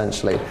happened,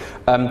 essentially.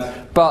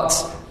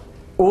 But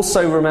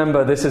also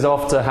remember, this is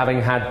after having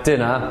had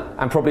dinner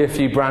and probably a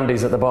few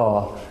brandies at the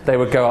bar. They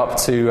would go up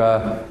to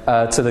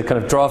the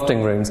kind of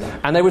drafting rooms,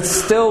 and they would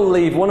still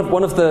leave. One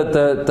of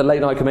the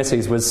late night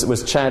committees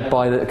was chaired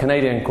by a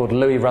Canadian called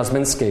Louis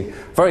Razminsky,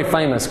 very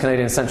famous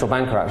Canadian central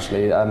banker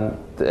actually.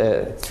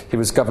 He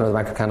was governor of the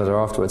Bank of Canada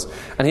afterwards,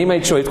 and he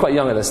made sure, he was quite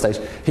young at this stage,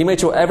 he made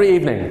sure every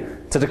evening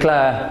to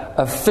declare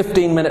a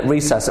 15-minute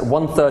recess at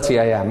 1:30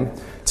 a.m.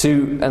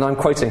 to, and I'm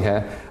quoting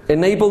here,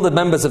 enable the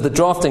members of the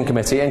drafting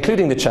committee,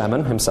 including the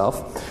chairman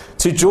himself,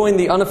 to join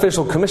the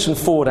unofficial Commission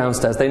 4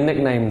 downstairs. They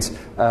nicknamed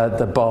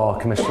the bar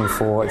Commission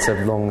 4. It's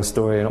a long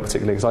story, not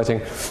particularly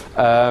exciting.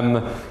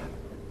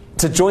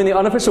 to join the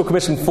unofficial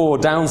Commission 4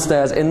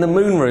 downstairs in the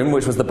Moon Room,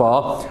 which was the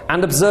bar,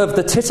 and observe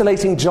the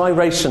titillating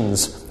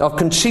gyrations of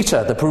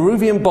Conchita, the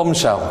Peruvian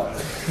bombshell.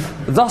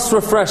 Thus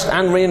refreshed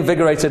and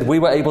reinvigorated, we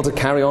were able to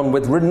carry on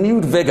with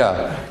renewed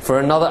vigour for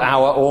another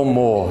hour or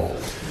more.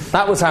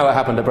 That was how it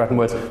happened at Bretton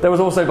Woods. There was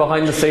also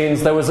behind the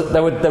scenes, there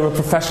were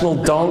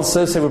professional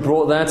dancers who were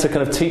brought there to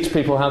kind of teach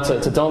people how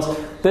to dance.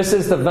 This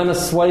is the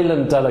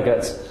Venezuelan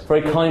delegate,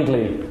 very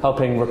kindly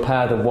helping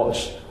repair the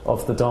watch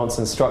of the dance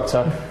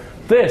instructor.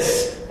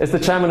 This is the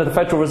chairman of the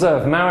Federal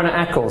Reserve, Mariner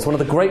Eccles, one of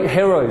the great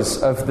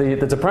heroes of the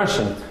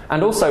Depression,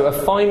 and also a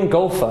fine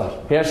golfer.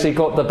 He actually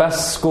got the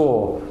best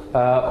score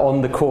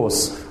on the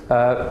course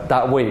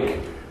that week.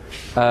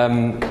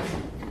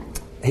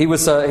 He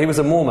was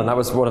a Mormon. That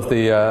was one of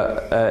the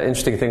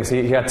interesting things.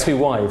 He had 2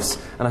 wives,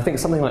 and I think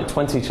something like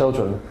 20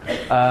 children.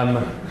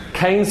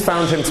 Keynes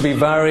found him to be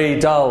very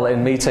dull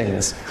in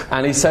meetings,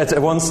 and he said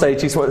at one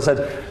stage, he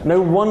said,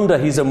 "No wonder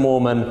he's a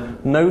Mormon.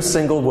 No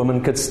single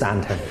woman could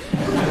stand him."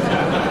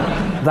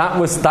 That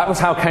was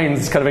how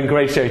Keynes kind of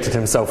ingratiated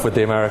himself with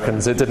the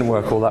Americans. It didn't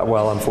work all that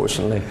well,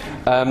 unfortunately.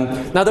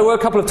 Now, there were a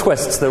couple of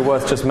twists that were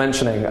worth just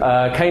mentioning.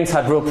 Keynes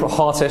had real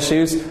heart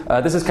issues.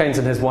 This is Keynes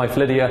and his wife,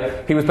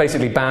 Lydia. He was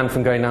basically banned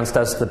from going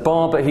downstairs to the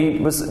bar, but he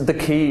was the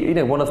key,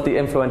 one of the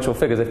influential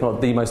figures, if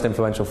not the most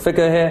influential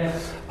figure here.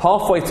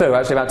 Halfway through,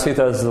 actually about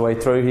 2/3 of the way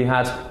through, he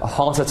had a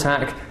heart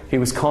attack. He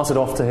was carted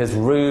off to his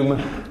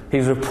room. He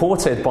was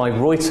reported by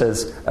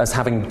Reuters as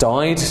having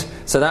died.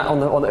 So that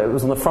it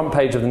was on the front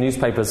page of the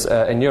newspapers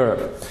in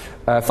Europe.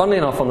 Funnily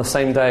enough, on the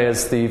same day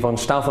as the von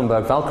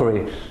Stauffenberg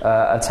Valkyrie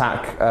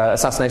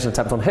assassination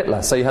attempt on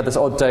Hitler. So you had this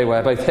odd day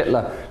where both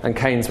Hitler and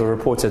Keynes were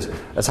reported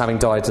as having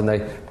died, and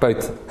they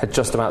both had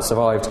just about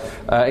survived.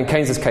 In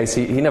Keynes' case,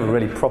 he never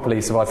really properly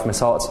survived from his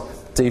heart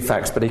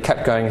defects, but he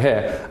kept going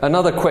here.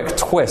 Another quick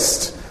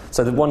twist.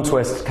 So the one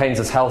twist,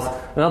 Keynes' health.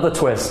 Another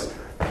twist,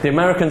 the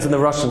Americans and the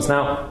Russians.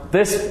 Now,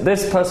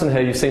 this person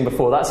here you've seen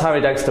before, that's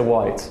Harry Dexter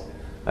White,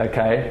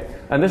 okay?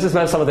 And this is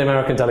some of the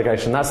American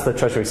delegation. That's the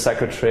Treasury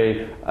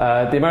Secretary.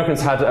 The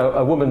Americans had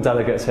a woman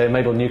delegate here,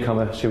 Mabel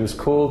Newcomer, she was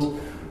called,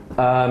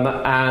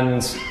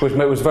 and which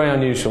was very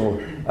unusual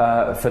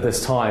for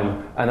this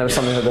time. And it was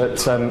something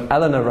that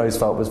Eleanor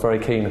Roosevelt was very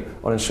keen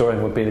on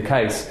ensuring would be the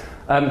case.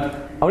 I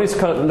want you to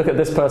kind of look at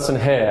this person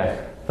here.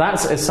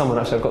 That is someone,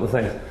 actually I've got the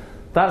thing.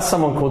 That's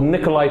someone called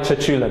Nikolai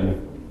Chechulin.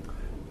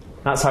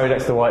 That's Harry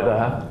Dexter White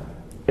there.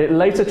 It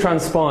later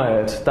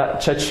transpired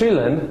that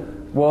Chechulin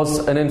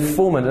was an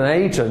informant, an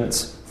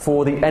agent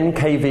for the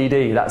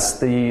NKVD. That's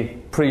the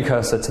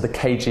precursor to the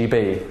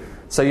KGB.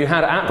 So you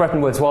had, at Bretton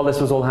Woods, while this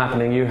was all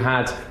happening, you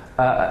had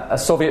a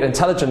Soviet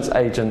intelligence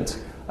agent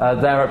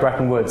there at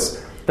Bretton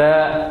Woods.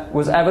 There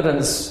was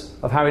evidence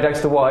of Harry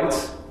Dexter White,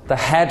 the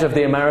head of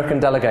the American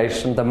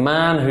delegation, the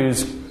man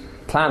whose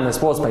plan this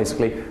was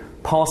basically,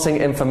 passing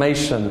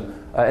information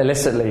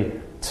illicitly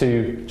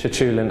to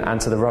Chechulin and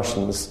to the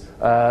Russians.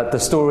 The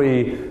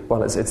story,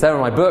 well, it's there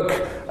in my book.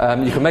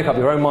 You can make up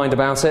your own mind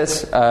about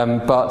it,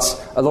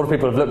 but a lot of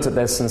people have looked at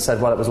this and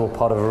said, well, it was all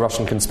part of a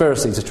Russian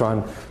conspiracy to try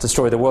and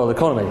destroy the world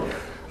economy.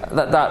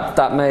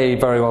 That may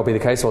very well be the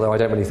case, although I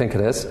don't really think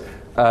it is.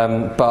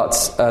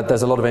 But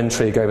there's a lot of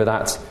intrigue over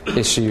that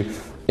issue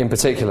in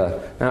particular.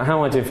 Now, how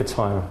am I doing for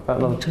time? About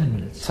another 10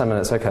 minutes. 10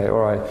 minutes, okay, all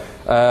right.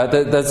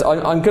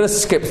 I'm going to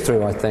skip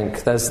through, I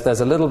think. There's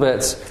a little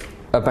bit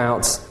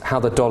about how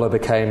the dollar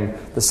became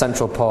the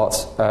central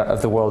part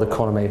of the world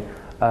economy,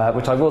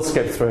 which I will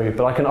skip through,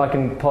 but I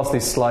can pass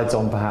these slides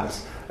on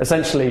perhaps.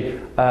 Essentially,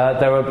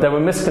 there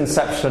were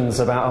misconceptions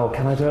about, oh,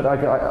 can I do it?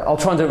 I'll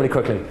try and do it really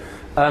quickly.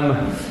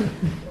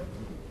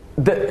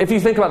 If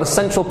you think about the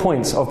central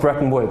point of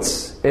Bretton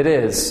Woods, it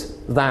is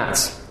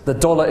that the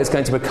dollar is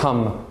going to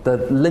become the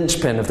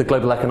linchpin of the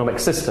global economic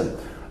system.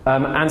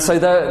 And so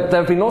there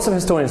have been lots of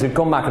historians who've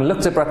gone back and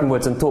looked at Bretton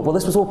Woods and thought, well,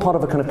 this was all part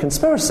of a kind of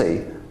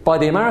conspiracy by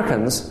the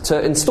Americans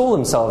to install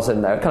themselves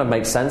in there. It kind of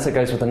makes sense, it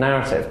goes with the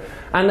narrative.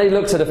 And they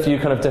looked at a few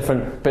kind of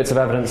different bits of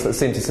evidence that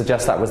seemed to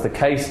suggest that was the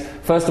case.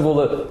 First of all,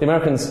 the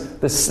Americans,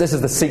 this is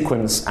the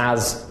sequence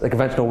as the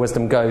conventional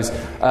wisdom goes.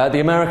 The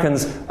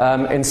Americans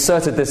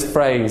inserted this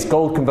phrase,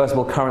 gold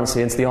convertible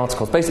currency, into the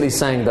articles, basically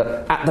saying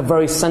that at the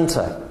very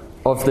centre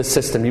of this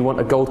system you want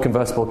a gold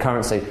convertible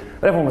currency.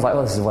 But everyone was like,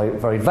 well, this is very,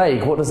 very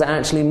vague. What does it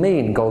actually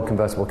mean, gold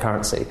convertible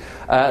currency?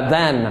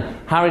 Then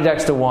Harry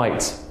Dexter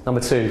White, number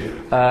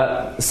 2,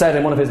 said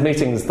in one of his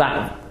meetings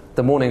that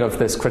the morning of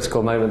this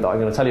critical moment that I'm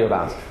going to tell you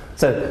about,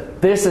 said,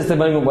 this is the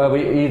moment where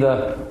we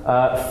either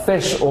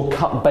fish or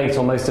cut bait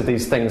on most of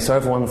these things. So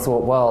everyone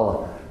thought,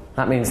 well,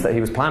 that means that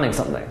he was planning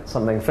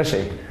something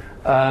fishy.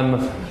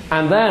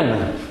 And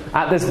then,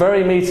 at this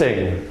very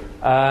meeting,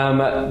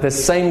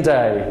 this same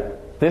day,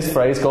 this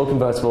phrase, gold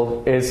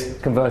convertible, is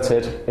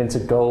converted into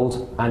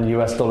gold and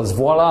US dollars.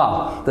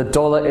 Voila! The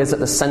dollar is at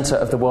the centre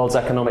of the world's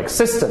economic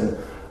system.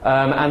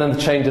 And then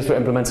the changes were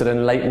implemented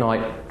in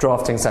late-night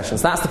drafting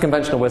sessions. That's the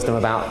conventional wisdom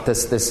about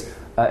this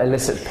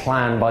illicit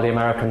plan by the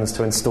Americans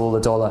to install the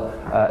dollar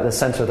at the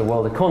centre of the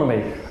world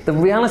economy. The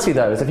reality,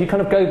 though, is if you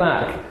kind of go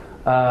back,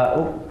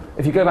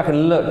 if you go back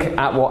and look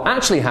at what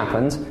actually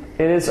happened,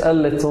 it is a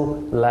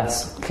little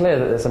less clear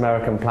that this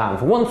American plan.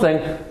 For one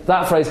thing,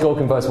 that phrase gold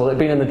convertible had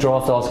been in the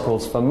draft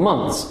articles for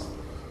months.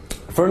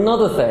 For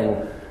another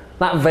thing,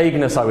 that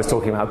vagueness I was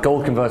talking about,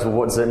 gold convertible,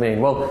 what does it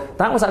mean? Well,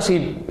 that was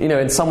actually,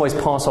 in some ways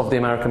part of the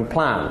American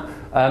plan.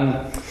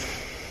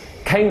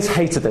 Keynes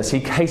hated this. He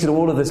hated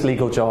all of this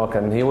legal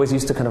jargon. He always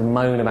used to kind of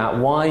moan about,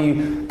 why are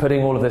you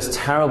putting all of this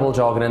terrible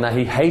jargon in there?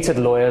 He hated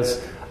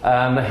lawyers.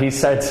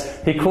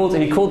 He called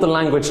the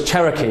language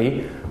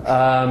Cherokee,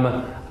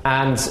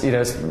 and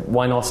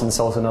why not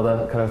insult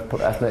another kind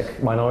of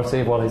ethnic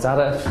minority while he's at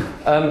it?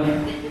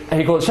 And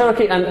he called it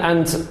Cherokee,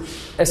 and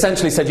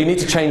essentially said you need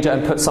to change it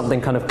and put something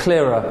kind of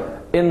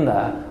clearer in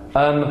there.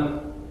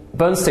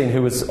 Bernstein,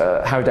 who was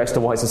Harry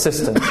Dexter White's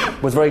assistant,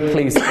 was very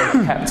pleased that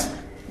they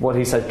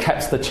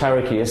kept the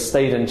Cherokee, it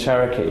stayed in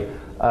Cherokee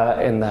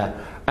in there.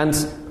 And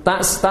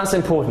that's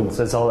important,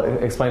 as I'll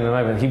explain in a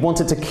moment. He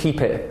wanted to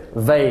keep it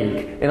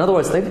vague. In other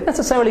words, they didn't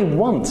necessarily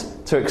want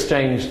to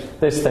exchange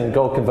this thing,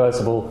 gold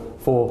convertible,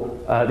 for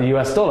the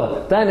US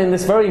dollar. Then in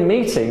this very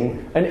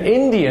meeting, an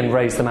Indian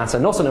raised the matter,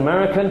 not an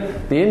American.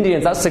 The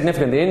Indians, that's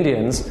significant, the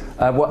Indians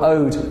were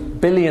owed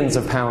billions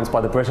of pounds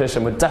by the British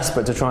and were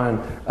desperate to try and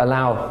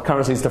allow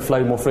currencies to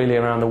flow more freely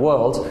around the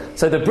world.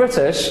 So the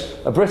British,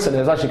 a Briton,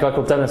 there was actually a guy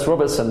called Dennis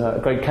Robertson, a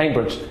great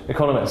Cambridge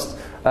economist,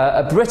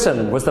 a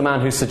Briton was the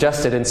man who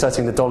suggested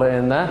inserting the dollar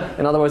in there.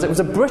 In other words, it was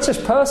a British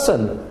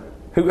person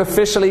who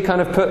officially kind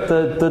of put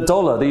the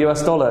dollar, the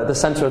US dollar, at the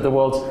centre of the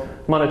world's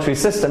monetary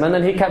system, and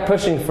then he kept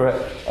pushing for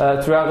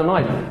it throughout the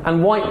night.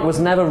 And White was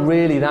never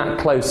really that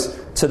close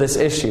to this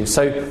issue.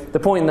 So the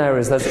point there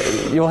is that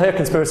you'll hear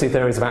conspiracy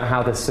theories about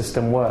how this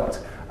system worked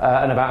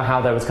and about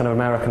how there was kind of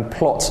American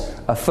plot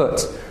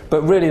afoot.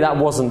 But really that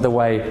wasn't the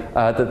way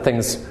that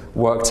things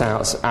worked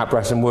out at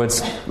Bretton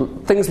Woods.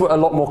 Things were a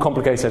lot more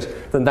complicated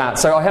than that.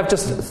 So I have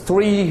just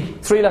three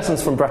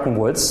lessons from Bretton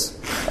Woods,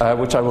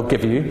 which I will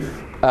give you.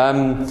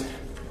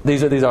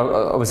 These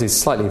are obviously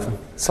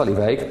slightly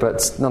vague,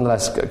 but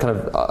nonetheless kind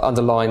of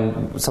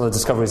underline some of the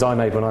discoveries I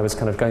made when I was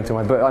kind of going through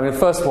my book. I mean, the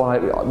first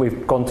one,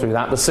 we've gone through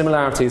that. The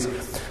similarities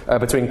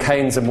between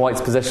Keynes and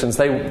White's positions,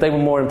 they were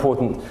more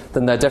important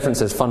than their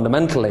differences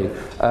fundamentally.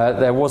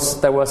 There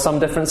were some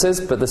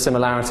differences, but the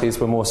similarities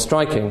were more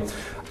striking.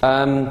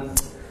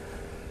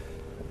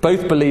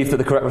 Both believed that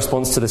the correct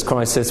response to this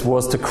crisis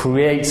was to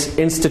create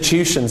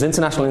institutions,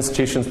 international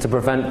institutions, to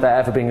prevent there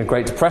ever being a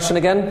Great Depression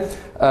again.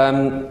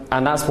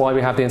 And that's why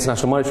we have the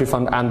International Monetary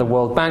Fund and the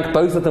World Bank.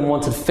 Both of them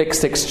wanted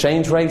fixed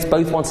exchange rates.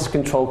 Both wanted to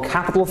control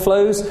capital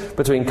flows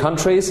between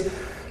countries.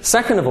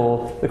 Second of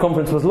all, the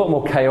conference was a lot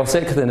more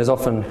chaotic than is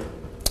often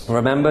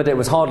remembered. It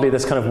was hardly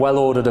this kind of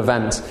well-ordered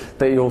event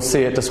that you'll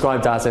see it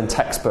described as in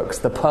textbooks,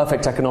 the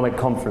perfect economic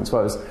conference,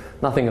 where it was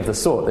nothing of the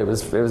sort. It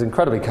was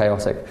incredibly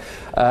chaotic.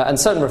 And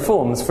certain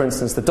reforms, for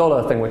instance, the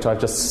dollar thing, which I've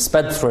just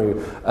sped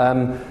through,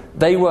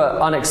 they were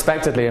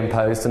unexpectedly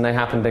imposed, and they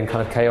happened in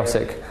kind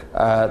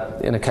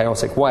of in a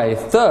chaotic way.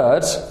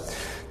 Third,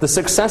 the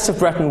success of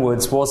Bretton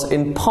Woods was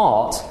in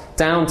part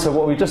down to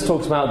what we just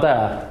talked about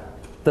there,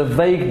 the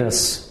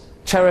vagueness,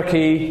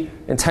 Cherokee,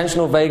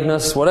 intentional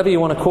vagueness, whatever you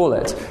want to call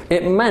it.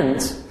 It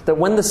meant that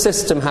when the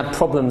system had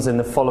problems in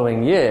the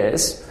following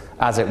years,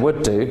 as it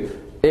would do,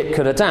 it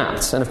could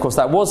adapt. And of course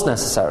that was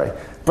necessary.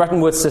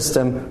 Bretton Woods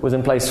system was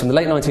in place from the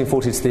late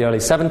 1940s to the early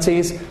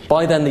 70s.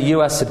 By then the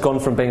US had gone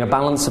from being a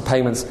balance of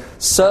payments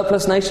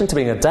surplus nation to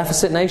being a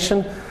deficit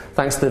nation,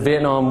 thanks to the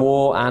Vietnam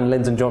War and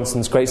Lyndon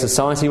Johnson's Great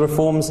Society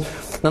reforms.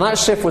 Now that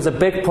shift was a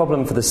big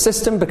problem for the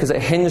system because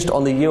it hinged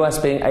on the US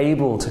being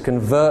able to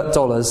convert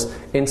dollars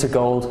into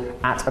gold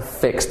at a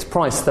fixed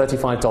price,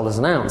 $35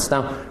 an ounce.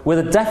 Now, with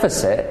a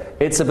deficit,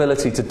 its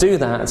ability to do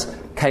that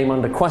came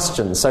under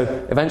question. So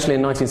eventually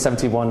in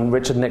 1971,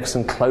 Richard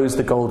Nixon closed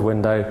the gold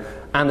window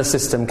and the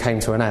system came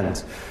to an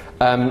end.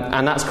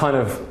 And that's kind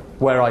of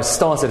where I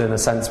started in a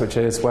sense, which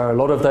is where a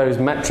lot of those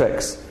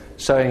metrics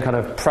showing kind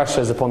of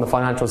pressures upon the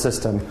financial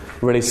system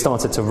really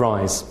started to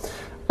rise.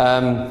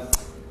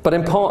 But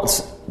in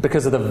part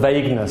because of the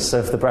vagueness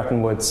of the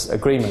Bretton Woods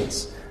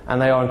agreements.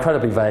 And they are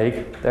incredibly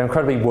vague, they're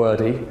incredibly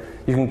wordy.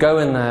 You can go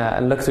in there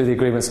and look through the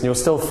agreements and you'll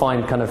still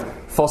find kind of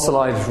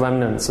fossilized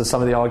remnants of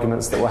some of the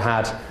arguments that were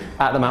had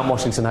at the Mount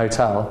Washington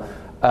Hotel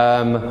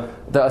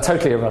that are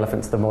totally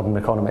irrelevant to the modern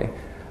economy.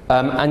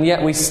 And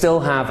yet we still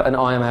have an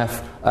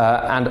IMF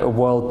and a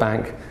World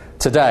Bank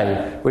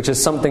today, which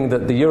is something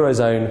that the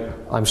Eurozone,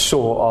 I'm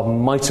sure, are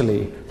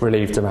mightily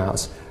relieved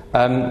about.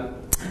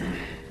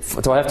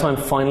 Do I have time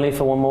finally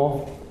for one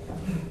more?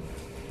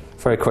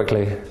 Very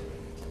quickly.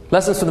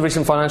 Lessons from the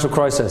recent financial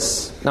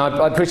crisis. Now,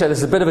 I appreciate this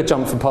is a bit of a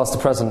jump from past to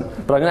present,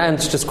 but I'm going to end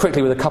just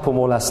quickly with a couple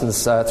more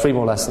lessons, three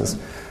more lessons,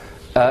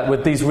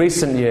 with these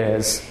recent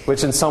years,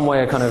 which in some way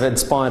are kind of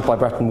inspired by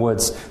Bretton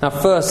Woods. Now,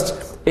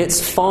 first,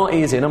 it's far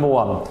easier, number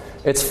one,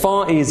 it's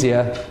far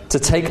easier to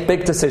take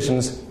big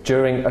decisions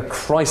during a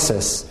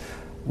crisis.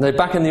 Now,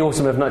 back in the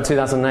autumn of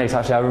 2008,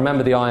 actually, I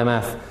remember the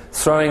IMF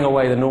throwing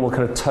away the normal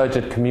kind of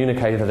turgid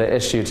communique that it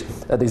issued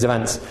at these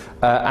events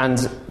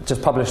and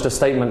just published a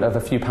statement of a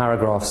few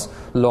paragraphs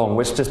long,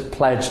 which just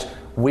pledged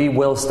we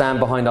will stand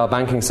behind our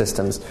banking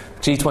systems.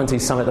 G20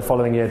 summit the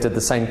following year did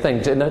the same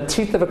thing. In the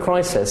teeth of a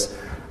crisis,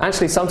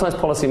 actually sometimes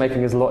policy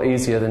making is a lot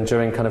easier than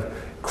during kind of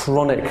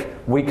chronic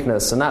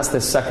weakness, and that's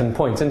this second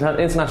point.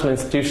 International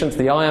institutions,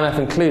 the IMF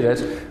included,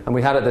 and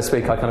we had it this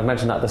week, I kind of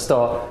mentioned that at the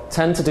start,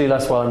 tend to do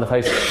less well in the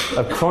face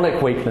of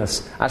chronic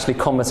weakness, actually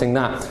combating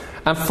that.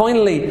 And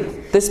finally,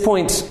 this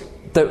point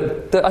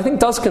that I think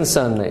does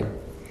concern me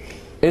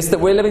is that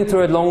we're living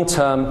through a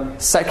long-term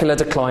secular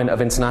decline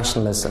of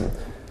internationalism.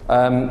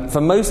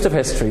 For most of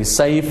history,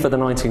 save for the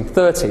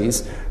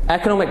 1930s,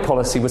 economic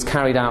policy was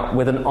carried out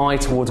with an eye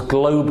towards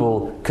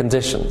global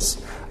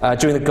conditions.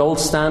 During the gold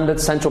standard,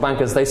 central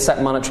bankers, they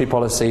set monetary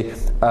policy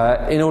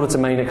in order to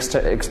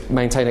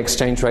maintain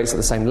exchange rates at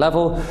the same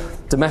level.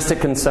 Domestic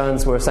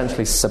concerns were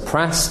essentially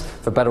suppressed,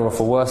 for better or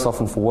for worse,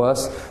 often for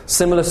worse.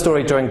 Similar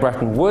story during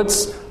Bretton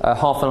Woods.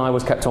 Half an eye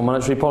was kept on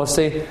monetary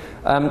policy.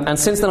 And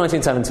since the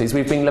 1970s,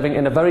 we've been living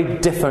in a very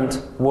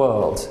different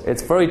world.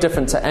 It's very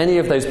different to any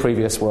of those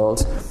previous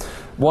worlds.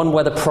 One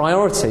where the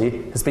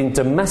priority has been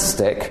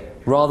domestic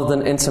rather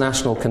than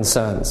international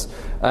concerns.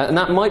 And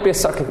that might be a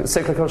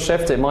cyclical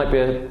shift, it might be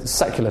a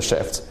secular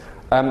shift.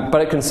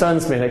 But it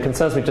concerns me, and it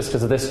concerns me just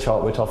because of this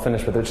chart, which I'll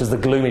finish with, which is the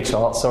gloomy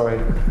chart, sorry.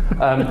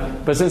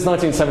 But since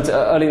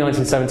early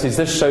 1970s,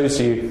 this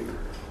shows you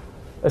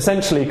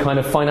essentially kind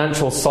of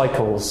financial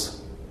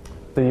cycles.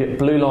 The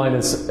blue line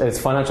is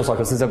financial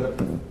cycles. There's a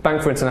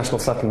Bank for International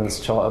Settlements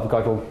chart of a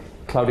guy called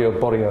Claudio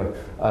Borio,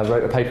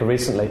 wrote a paper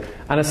recently.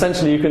 And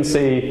essentially you can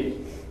see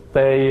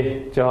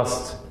they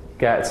just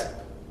get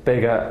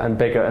bigger and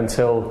bigger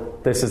until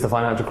this is the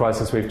financial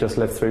crisis we've just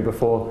lived through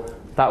before.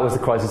 That was the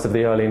crisis of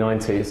the early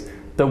 90s.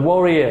 The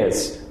worry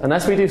is,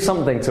 unless we do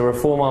something to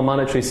reform our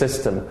monetary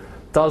system,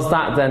 does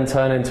that then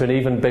turn into an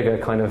even bigger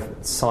kind of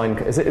sine?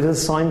 Is it a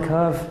sine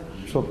curve?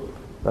 Sure.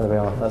 There we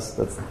are. That's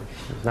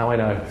now I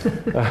know.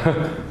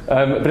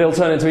 But it'll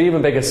turn into an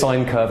even bigger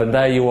sine curve, and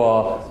there you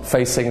are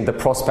facing the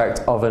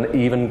prospect of an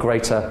even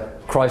greater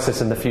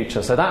crisis in the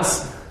future. So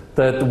that's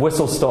the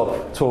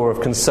whistle-stop tour of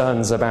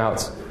concerns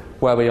about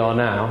where we are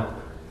now.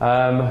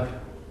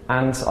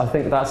 And I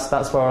think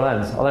that's where I'll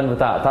end. I'll end with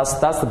that.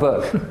 That's the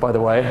book, by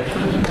the way.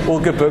 All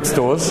good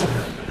bookstores.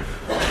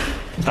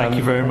 Thank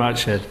you very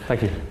much, Ed.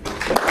 Thank you.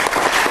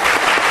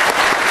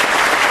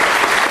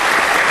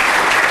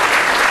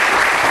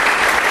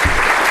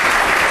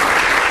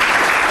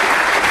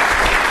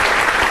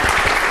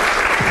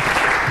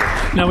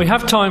 Now we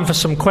have time for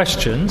some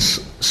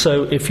questions,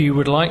 so if you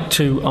would like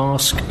to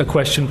ask a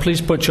question,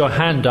 please put your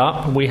hand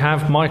up. We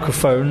have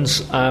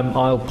microphones.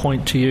 I'll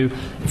point to you.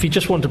 If you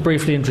just want to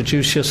briefly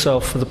introduce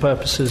yourself for the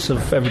purposes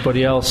of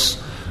everybody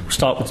else, we'll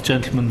start with the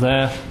gentleman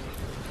there.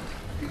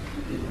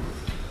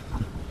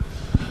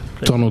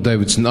 Donald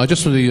Davidson. I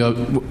just want to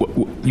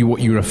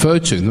what you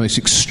referred to. The most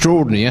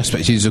extraordinary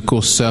aspect is, of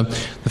course, the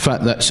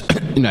fact that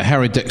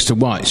Harry Dexter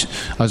White,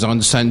 as I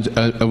understand,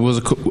 was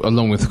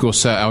along with, of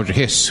course, Alger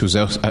Hiss, who was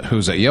at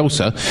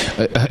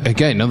YELSA,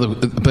 again,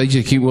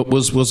 basically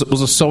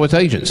was a Soviet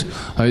agent.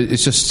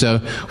 It's just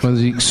one of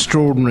the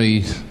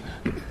extraordinary,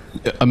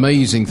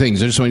 amazing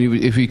things. I just wonder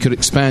if you could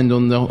expand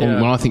on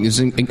what I think is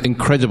an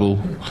incredible,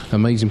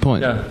 amazing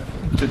point. Yeah.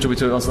 Do you want me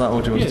to answer that,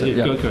 or do you want to?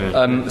 Go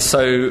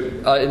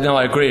ahead.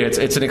 I agree.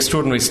 It's an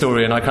extraordinary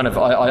story, and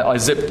I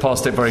zipped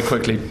past it very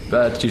quickly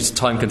due to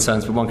time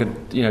concerns. But one could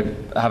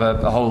have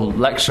a whole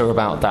lecture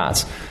about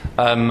that.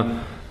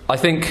 I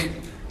think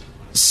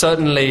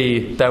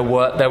certainly there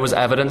was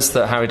evidence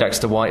that Harry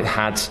Dexter White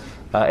had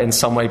in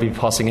some way been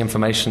passing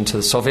information to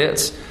the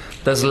Soviets.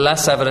 There's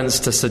less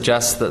evidence to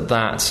suggest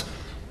that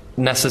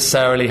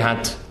necessarily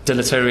had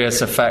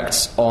deleterious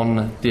effects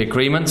on the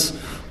agreement,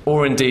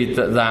 or indeed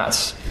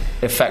that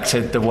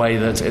affected the way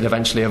that it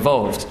eventually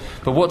evolved.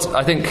 But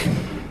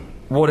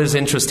what is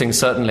interesting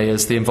certainly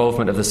is the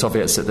involvement of the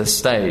Soviets at this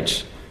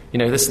stage.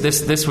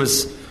 This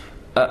was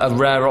a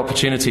rare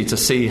opportunity to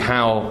see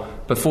how,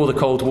 before the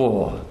Cold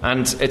War,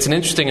 and it's an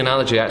interesting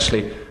analogy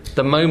actually,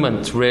 the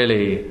moment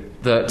really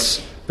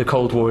that the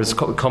Cold War is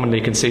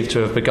commonly conceived to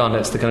have begun,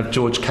 it's the kind of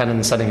George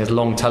Kennan sending his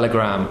long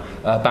telegram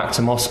back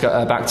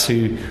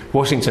to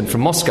Washington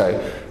from Moscow,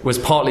 was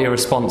partly a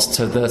response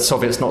to the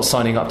Soviets not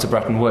signing up to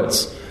Bretton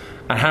Woods.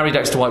 And Harry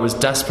Dexter White was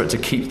desperate to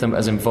keep them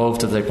as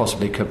involved as they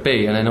possibly could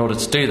be, and in order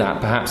to do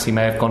that, perhaps he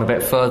may have gone a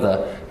bit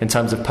further in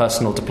terms of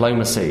personal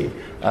diplomacy,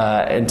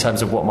 in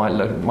terms of what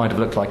might have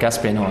looked like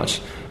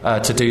espionage,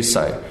 to do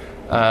so.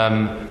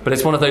 But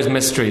it's one of those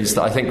mysteries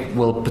that I think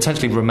will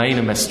potentially remain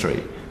a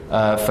mystery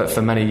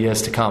for many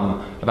years to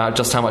come, about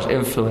just how much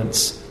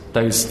influence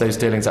those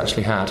dealings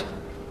actually had.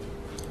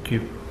 Thank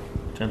you.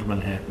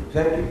 Gentleman here.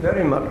 Thank you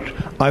very much.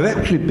 I've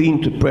actually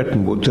been to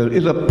Bretton Woods. There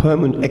is a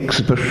permanent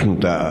exhibition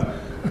there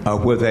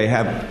where they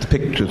have the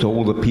pictures of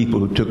all the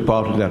people who took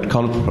part in that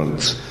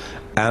conference.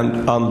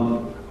 And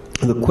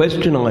the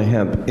question I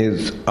have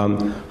is,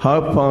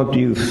 how far do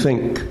you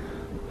think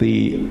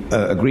the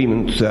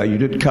agreements you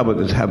did cover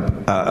this have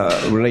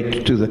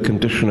related to the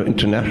condition of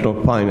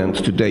international finance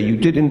today? You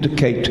did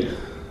indicate,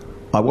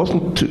 I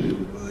wasn't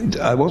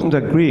I wasn't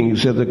agreeing. You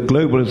said that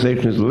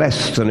globalization is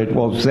less than it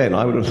was then.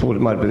 I would have thought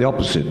it might be the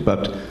opposite,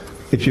 but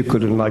if you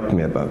could enlighten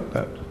me about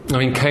that. I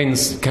mean,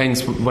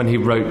 Keynes, when he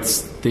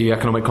wrote The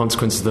Economic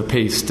Consequences of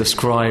Peace,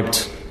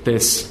 described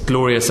this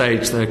glorious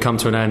age that had come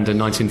to an end in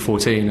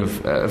 1914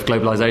 of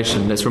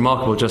globalization. It's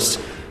remarkable just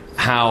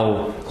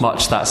how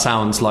much that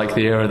sounds like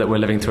the era that we're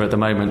living through at the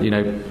moment. You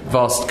know,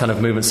 vast kind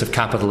of movements of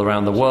capital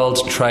around the world,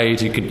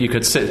 trade. You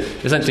could sit.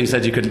 Essentially, he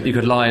said you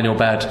could lie in your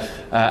bed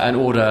and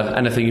order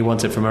anything you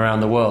wanted from around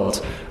the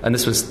world. And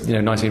this was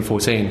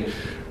 1914.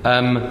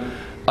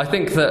 I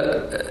think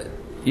that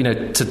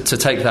to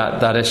take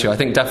that issue, I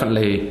think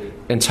definitely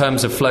in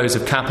terms of flows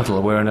of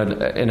capital, we're in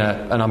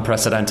an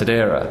unprecedented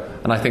era,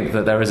 and I think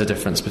that there is a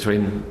difference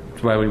between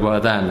where we were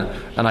then.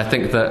 And I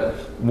think that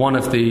one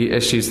of the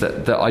issues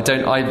that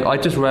I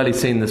just rarely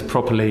seen this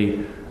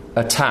properly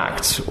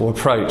attacked or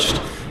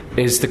approached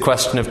is the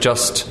question of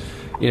just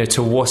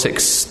to what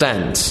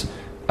extent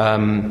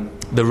the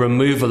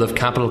removal of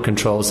capital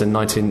controls in the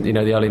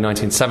early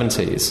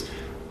 1970s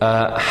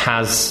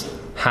has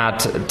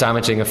had a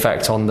damaging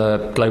effect on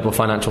the global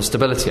financial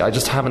stability. I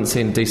just haven't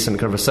seen decent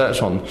kind of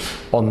research on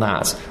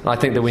that. And I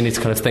think that we need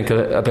to kind of think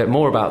a bit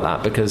more about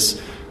that,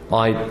 because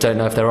I don't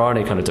know if there are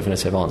any kind of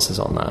definitive answers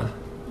on that.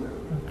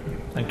 Okay,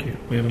 thank you.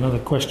 We have another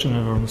question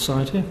over on the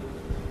side here.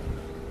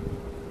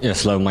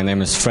 Yes, hello, my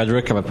name is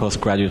Frederick. I'm a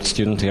postgraduate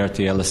student here at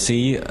the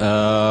LSE.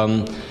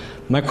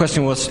 My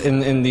question was,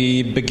 in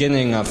the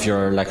beginning of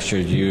your lecture,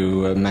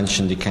 you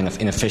mentioned the kind of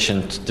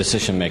inefficient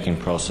decision-making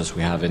process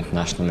we have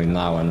internationally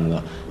now,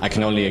 and I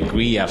can only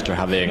agree after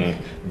having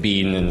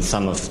been in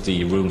some of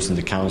the rooms in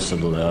the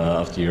Council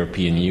of the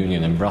European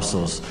Union in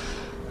Brussels.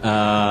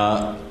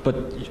 But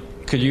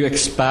could you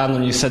expand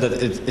on, you said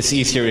that it's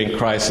easier in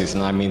crises,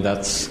 and I mean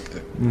that's,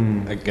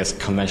 I guess,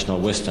 conventional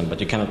wisdom, but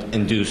you cannot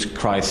induce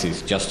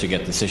crises just to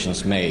get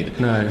decisions made.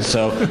 No.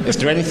 So is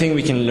there anything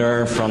we can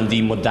learn from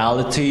the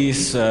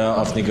modalities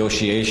of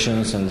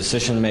negotiations and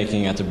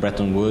decision-making at the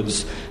Bretton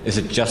Woods? Is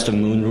it just a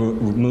moon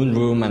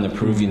room and a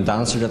Peruvian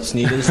dancer that's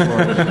needed for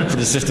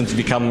the system to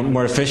become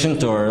more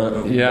efficient,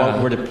 or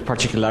what were the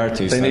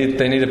particularities?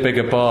 They need a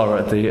bigger bar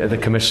at the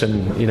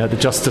Commission, the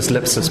Justice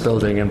Lipsus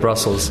building in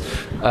Brussels.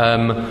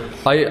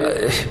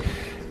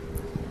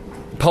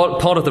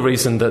 Part of the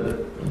reason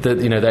that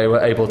they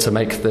were able to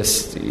make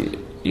this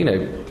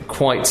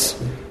quite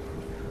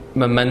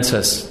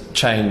momentous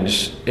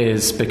change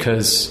is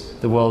because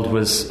the world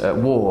was at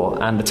war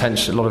and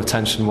a lot of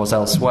attention was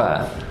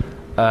elsewhere.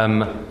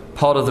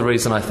 Part of the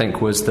reason, I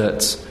think, was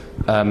that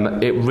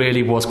it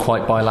really was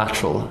quite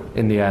bilateral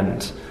in the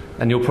end.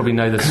 And you'll probably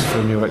know this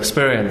from your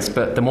experience,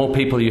 but the more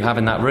people you have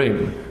in that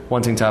room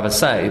wanting to have a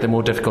say, the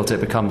more difficult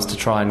it becomes to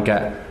try and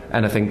get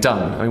anything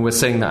done. I mean, we're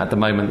seeing that at the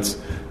moment.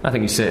 I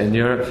think you see it in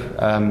Europe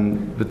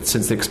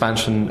since the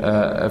expansion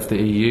of the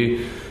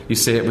EU. You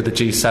see it with the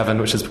G7,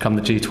 which has become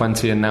the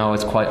G20, and now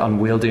it's quite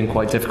unwieldy and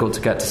quite difficult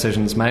to get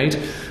decisions made.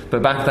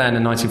 But back then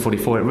in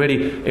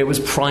 1944, it was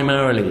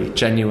primarily,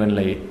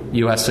 genuinely,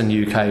 US and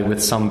UK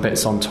with some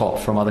bits on top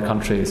from other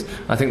countries.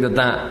 I think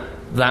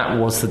that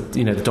was the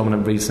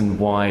dominant reason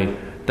why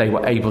they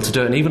were able to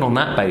do it. And even on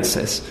that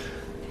basis,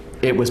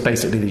 it was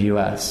basically the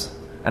US.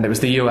 And it was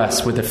the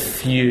US with a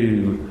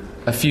few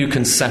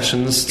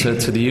concessions to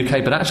the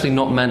UK, but actually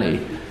not many,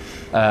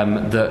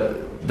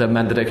 that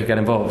meant that it could get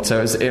involved.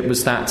 So it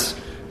was that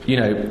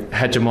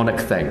hegemonic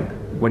thing.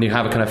 When you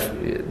have a kind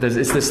of,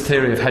 it's this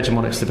theory of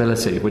hegemonic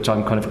stability, which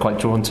I'm kind of quite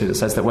drawn to, that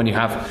says that when you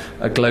have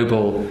a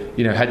global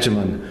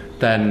hegemon,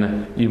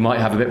 then you might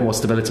have a bit more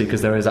stability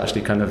because there is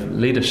actually kind of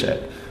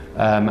leadership.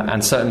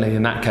 And certainly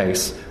in that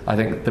case, I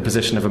think the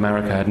position of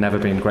America had never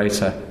been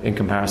greater in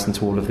comparison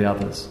to all of the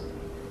others.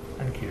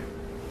 Thank you.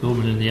 The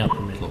woman in the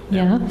upper middle.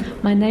 Yeah,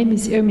 my name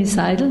is Irmi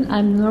Seidel.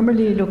 I'm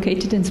normally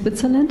located in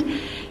Switzerland.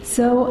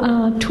 So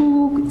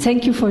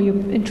thank you for your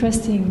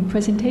interesting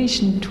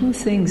presentation. Two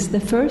things. The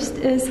first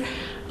is,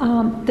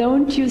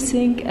 don't you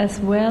think as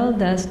well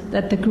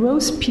that the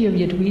growth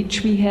period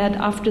which we had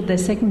after the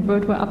Second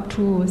World War up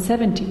to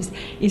 70s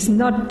is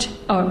not,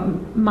 or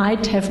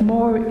might have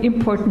more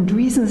important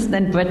reasons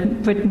than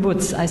Bretton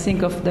Woods? I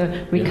think of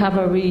the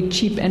recovery,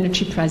 cheap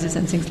energy prices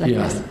and things like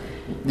this.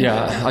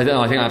 Yeah, I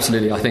think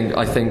absolutely. I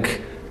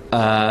think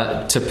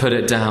to put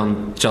it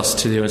down just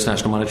to the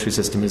International Monetary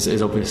System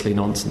is obviously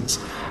nonsense.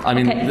 I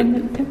mean. Okay,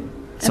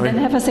 and then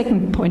I have a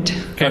second point.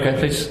 Okay,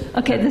 please.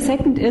 Okay, the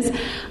second is,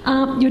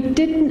 you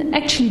didn't,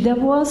 actually there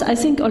was, I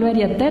think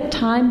already at that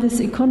time, this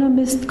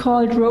economist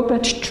called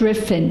Robert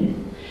Triffin.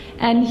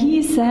 And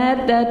he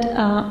said that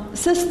a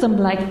system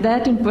like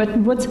that in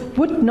Bretton Woods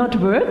would not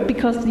work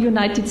because the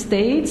United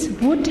States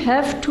would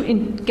have to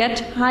get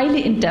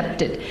highly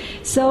indebted.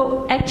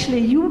 So actually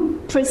you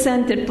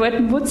presented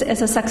Bretton Woods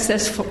as a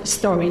success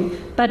story.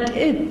 But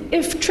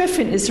if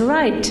Triffin is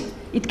right,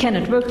 it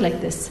cannot work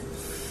like this.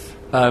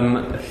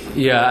 And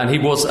he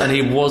was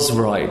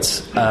right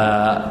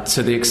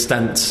to the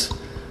extent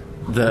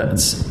that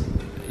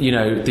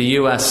the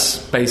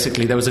US,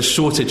 basically, there was a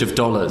shortage of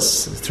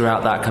dollars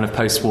throughout that kind of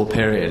post-war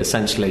period,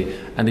 essentially,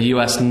 and the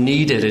US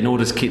needed, in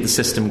order to keep the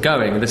system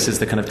going, this is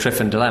the kind of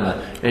Triffin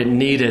dilemma, it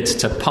needed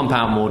to pump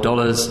out more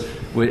dollars,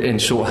 in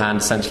shorthand,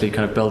 essentially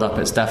kind of build up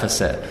its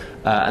deficit,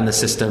 and the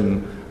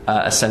system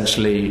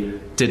essentially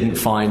didn't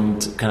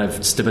find kind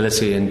of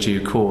stability in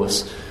due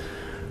course.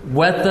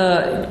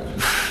 Whether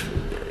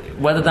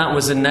that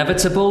was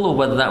inevitable or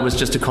whether that was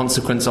just a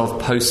consequence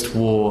of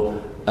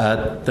post-war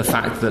the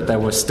fact that there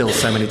were still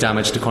so many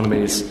damaged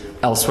economies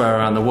elsewhere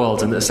around the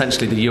world, and that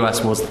essentially the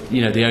US was,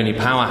 the only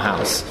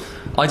powerhouse,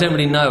 I don't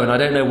really know, and I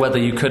don't know whether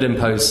you could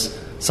impose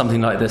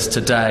something like this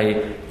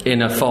today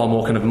in a far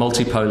more kind of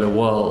multipolar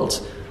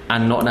world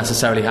and not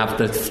necessarily have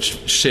the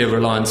sheer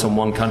reliance on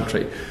one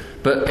country.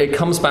 But it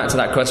comes back to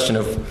that question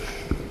of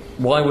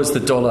why was the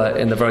dollar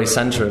in the very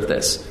centre of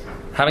this?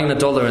 Having the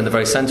dollar in the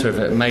very centre of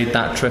it made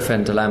that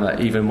Triffin dilemma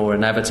even more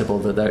inevitable,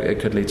 that it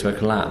could lead to a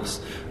collapse.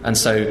 And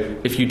so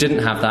if you didn't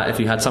have that, if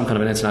you had some kind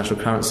of an international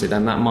currency,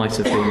 then that might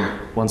have been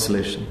one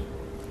solution.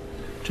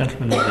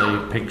 Gentleman in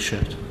the pink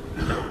shirt.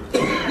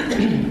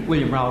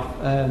 William Ralph.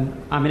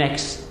 I'm an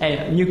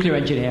ex-nuclear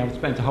engineer. I've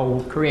spent a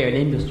whole career in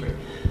industry.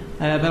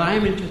 But I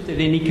am interested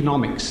in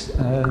economics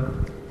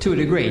to a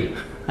degree,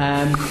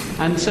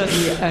 and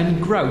certainly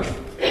growth.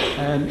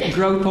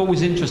 Growth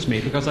always interests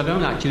me because I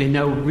don't actually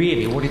know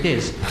really what it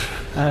is.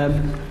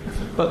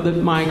 But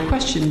my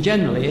question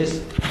generally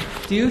is,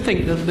 do you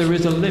think that there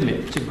is a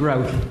limit to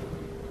growth?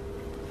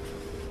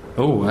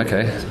 Oh,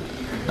 okay.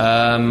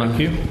 Thank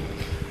you.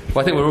 Well,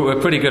 I think we're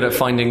pretty good at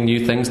finding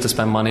new things to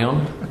spend money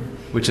on,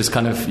 which is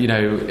kind of,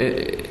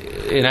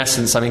 in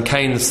essence, I mean,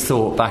 Keynes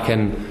thought back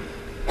in,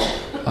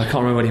 I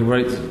can't remember when he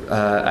wrote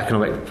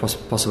Economic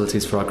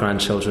Possibilities for Our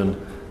Grandchildren,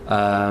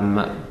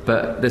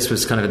 but this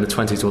was kind of in the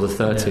 20s or the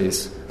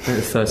 30s. Yeah. I think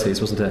the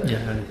 30s, wasn't it?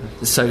 Yeah.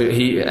 So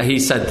he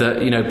said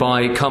that,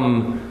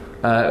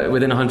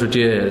 within 100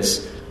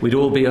 years, we'd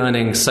all be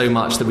earning so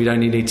much that we'd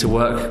only need to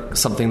work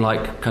something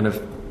like kind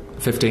of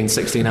 15,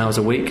 16 hours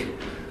a week,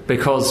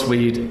 because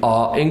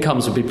our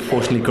incomes would be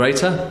proportionally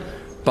greater,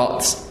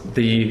 but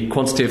the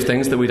quantity of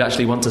things that we'd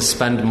actually want to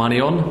spend money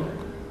on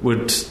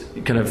would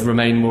kind of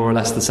remain more or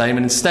less the same.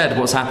 And instead,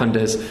 what's happened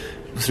is,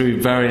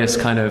 through various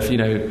kind of,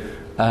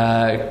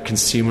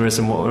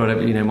 consumerism,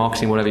 whatever,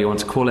 marketing, whatever you want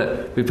to call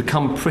it, we've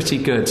become pretty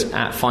good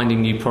at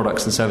finding new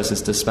products and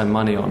services to spend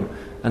money on.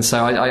 And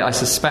so I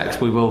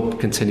suspect we will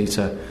continue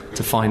to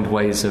find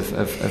ways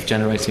of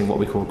generating what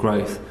we call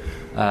growth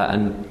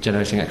and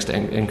generating extra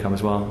income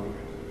as well.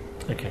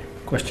 Okay,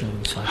 question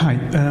on the side. Hi,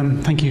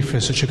 thank you for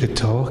such a good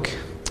talk.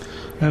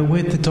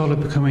 With the dollar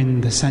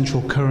becoming the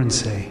central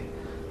currency,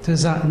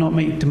 does that not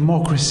make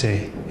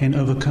democracy in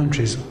other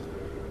countries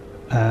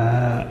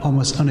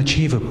almost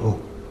unachievable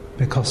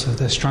because of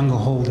the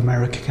stranglehold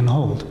America can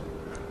hold?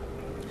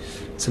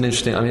 It's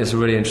a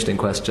really interesting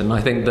question.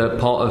 I think that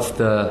part of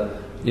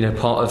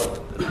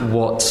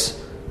what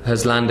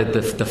has landed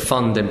the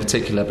fund in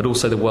particular, but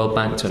also the World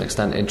Bank to an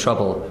extent, in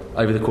trouble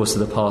over the course of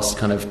the past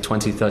kind of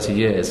 20, 30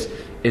 years,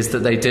 is that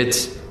they did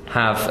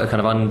have a kind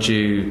of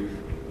undue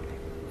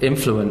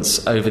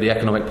influence over the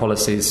economic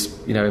policies,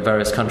 in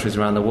various countries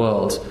around the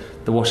world.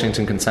 The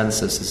Washington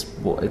Consensus is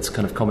what it's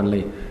kind of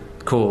commonly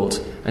called.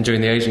 And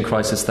during the Asian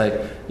crisis, they,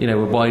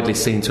 were widely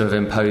seen to have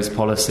imposed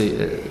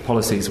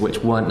policies which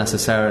weren't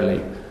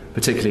necessarily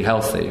particularly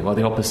healthy, or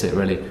the opposite,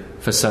 really,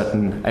 for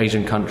certain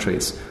Asian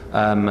countries.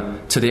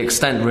 To the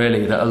extent,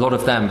 really, that a lot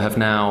of them have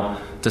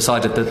now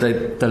decided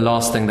that the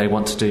last thing they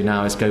want to do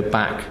now is go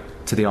back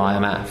to the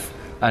IMF,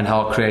 and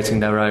are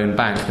creating their own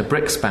bank, the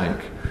BRICS Bank,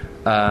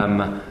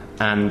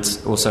 and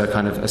also a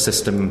kind of a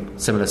system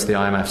similar to the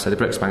IMF. So the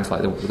BRICS Bank's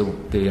like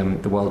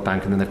the World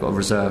Bank, and then they've got a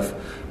reserve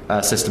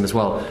system as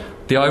well.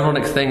 The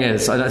ironic thing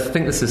is, I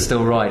think this is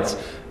still right,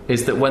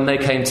 is that when they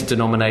came to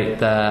denominate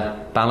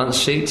their balance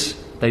sheet,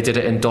 they did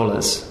it in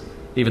dollars,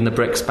 even the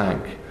BRICS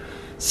Bank.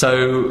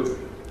 So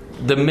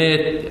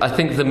I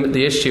think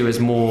the issue is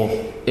more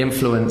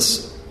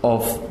influence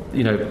of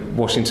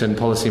Washington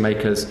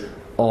policymakers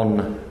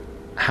on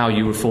how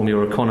you reform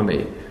your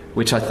economy,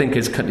 which I think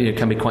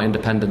can be quite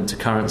independent to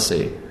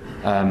currency,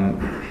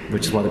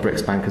 which is why the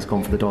BRICS Bank has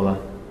gone for the dollar.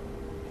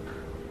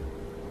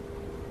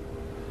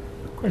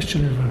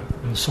 Question over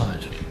on the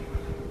side.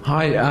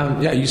 Hi,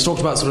 you talked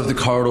about sort of the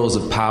corridors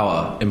of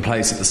power in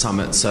place at the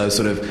summit, so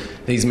sort of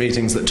these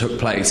meetings that took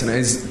place, and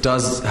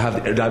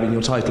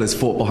your title is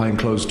Fought Behind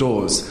Closed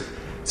Doors.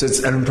 So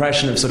it's an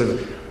impression of sort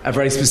of a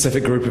very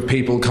specific group of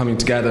people coming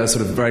together,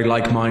 sort of very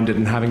like-minded,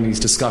 and having these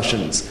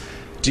discussions.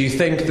 Do you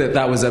think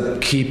that was a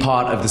key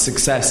part of the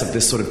success of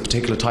this sort of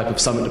particular type of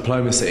summit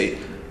diplomacy,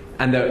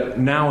 and that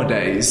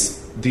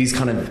nowadays these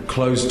kind of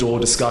closed-door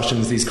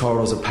discussions, these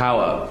corridors of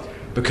power,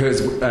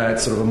 because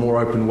it's sort of a more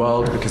open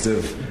world, because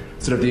of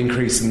sort of the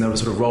increase in the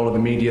sort of role of the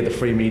media, the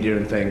free media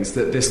and things,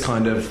 that this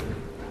kind of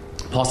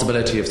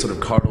possibility of sort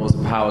of corridors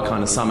of power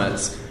kind of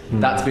summits,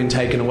 that's been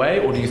taken away?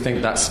 Or do you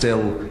think that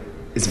still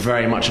is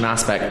very much an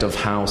aspect of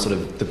how sort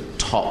of the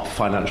top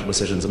financial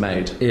decisions are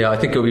made. Yeah, I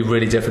think it would be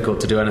really difficult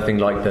to do anything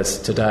like this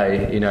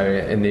today,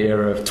 in the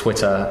era of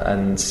Twitter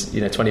and,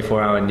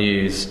 24-hour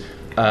news.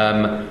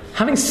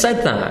 Having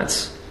said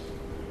that,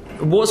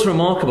 what's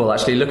remarkable,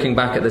 actually, looking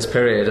back at this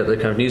period, at the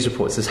kind of news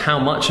reports, is how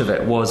much of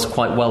it was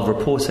quite well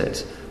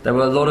reported. There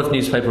were a lot of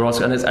newspaper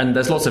articles, and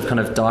there's lots of kind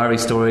of diary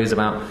stories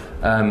about,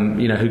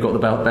 who got the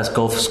best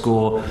golf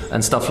score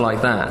and stuff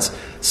like that.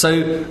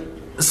 So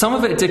some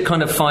of it did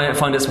kind of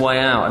find its way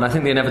out, and I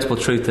think the inevitable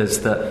truth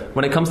is that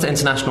when it comes to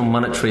international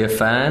monetary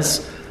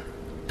affairs,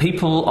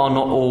 people are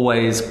not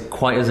always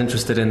quite as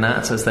interested in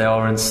that as they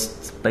are in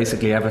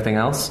basically everything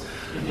else.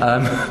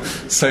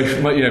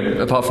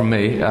 Apart from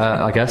me,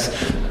 I guess.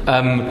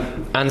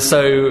 And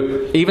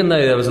so even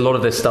though there was a lot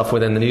of this stuff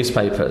within the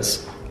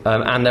newspapers,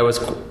 and there was...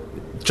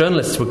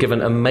 Journalists were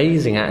given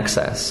amazing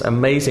access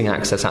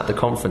at the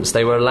conference.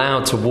 They were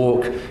allowed to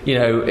walk,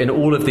 in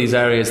all of these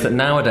areas that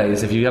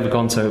nowadays, if you've ever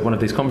gone to one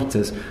of these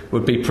conferences,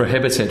 would be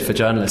prohibited for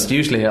journalists.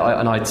 Usually,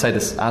 and I'd say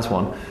this as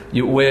one,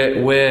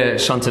 we're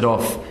shunted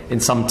off in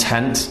some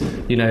tent,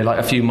 like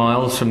a few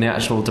miles from the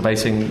actual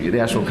debating,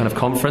 the actual kind of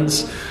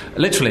conference,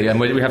 literally,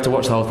 and we have to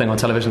watch the whole thing on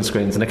television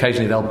screens. And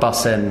occasionally, they'll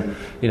bus in,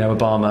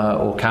 Obama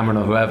or Cameron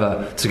or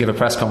whoever to give a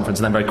press conference,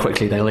 and then very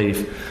quickly they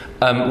leave.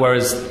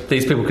 Whereas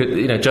these people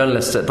could,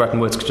 journalists at Bretton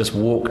Woods could just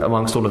walk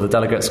amongst all of the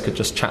delegates, could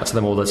just chat to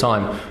them all the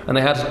time. And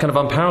they had kind of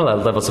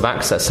unparalleled levels of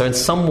access. So in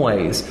some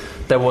ways,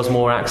 there was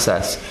more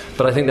access.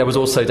 But I think there was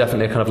also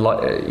definitely a kind of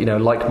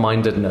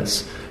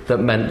like-mindedness that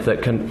meant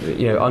that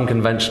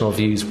unconventional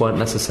views weren't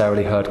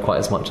necessarily heard quite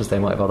as much as they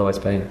might have otherwise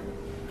been.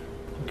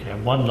 Okay,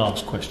 and one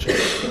last question.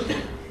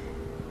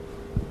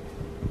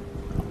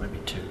 Or maybe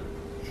two.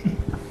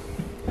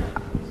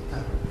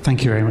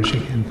 Thank you very much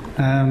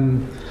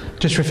again.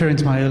 Just referring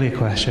to my earlier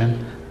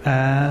question,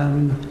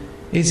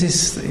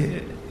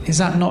 is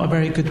that not a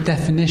very good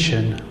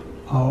definition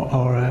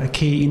or a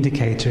key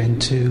indicator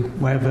into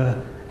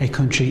whether a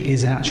country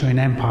is actually an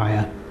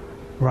empire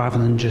rather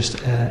than just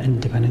an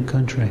independent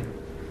country?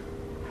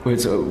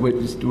 Which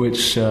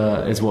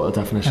is what a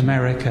definition?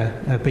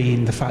 America,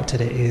 being the fact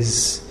that it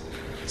is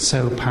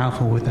so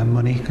powerful with their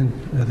money,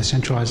 the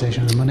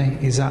centralisation of the money,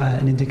 is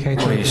that an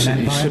indicator of an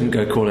empire? You shouldn't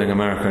go calling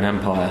America an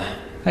empire.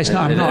 It's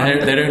not.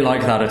 They don't like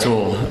that at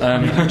all.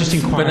 I'm just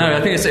inquiring. But no, I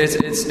think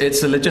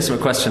it's a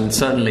legitimate question.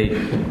 Certainly,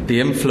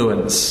 the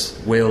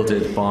influence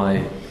wielded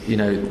by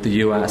the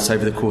US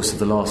over the course of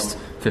the last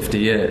 50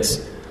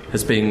 years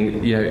has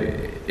been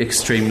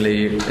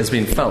has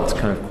been felt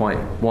kind of quite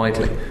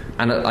widely,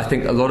 and I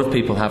think a lot of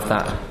people have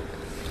that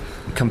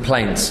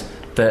complaint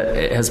that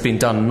it has been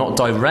done not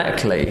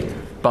directly,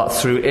 but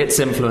through its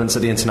influence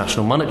at the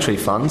International Monetary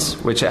Fund,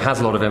 which it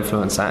has a lot of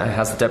influence at. It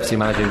has the Deputy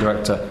Managing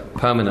Director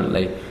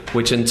permanently,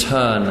 which in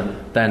turn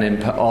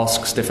then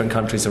asks different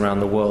countries around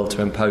the world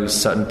to impose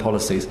certain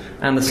policies,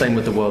 and the same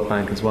with the World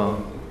Bank as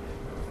well.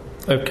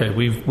 Okay,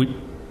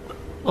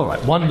 all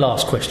right, one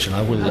last question.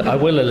 I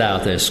will allow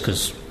this,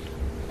 because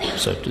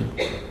the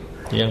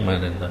young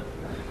man in there.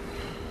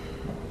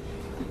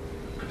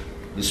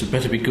 This had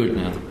better be good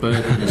now. The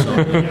burden is on.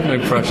 No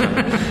pressure.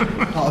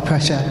 A lot of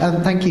pressure.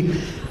 Thank you.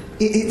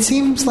 It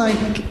seems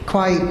like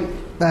quite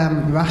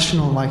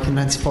rational, like in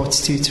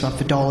 1942, to have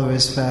the dollar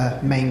as the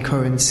main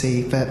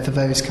currency for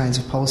those kinds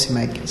of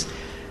policymakers.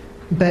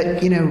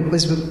 But,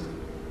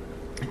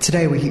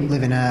 today we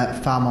live in a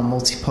far more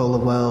multipolar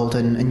world,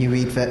 and you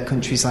read that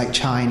countries like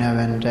China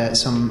and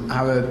some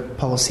Arab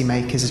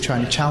policymakers are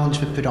trying to challenge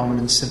the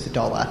predominance of the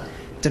dollar,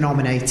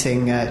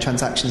 denominating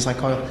transactions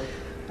like oil.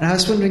 And I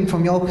was wondering,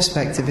 from your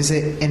perspective, is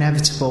it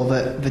inevitable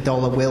that the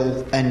dollar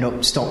will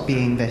stop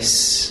being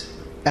this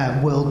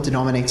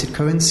world-denominated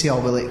currency, or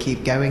will it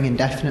keep going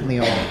indefinitely,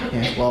 or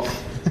what?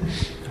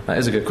 That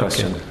is a good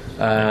question.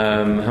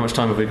 How much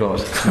time have we got?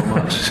 Not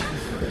much.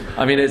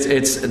 I mean,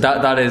 it's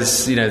that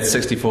is the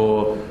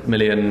 $64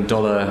 million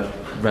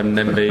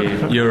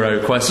renminbi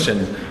euro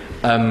question.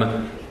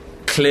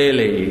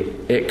 Clearly,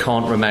 it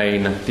can't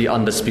remain the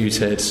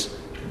undisputed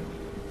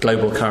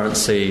global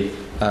currency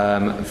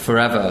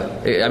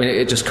forever.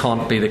 It just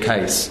can't be the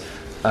case.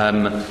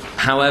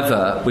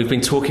 However, we've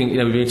been talking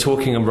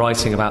and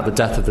writing about the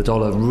death of the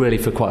dollar really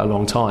for quite a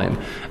long time,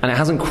 and it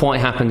hasn't quite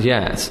happened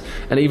yet.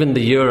 And even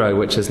the euro,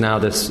 which is now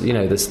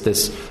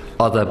this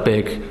other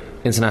big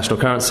international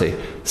currency,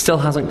 still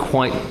hasn't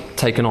quite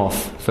taken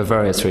off for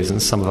various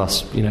reasons. Some of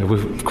us,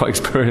 we're quite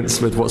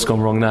experienced with what's gone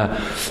wrong there,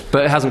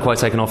 but it hasn't quite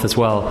taken off as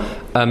well.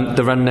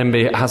 The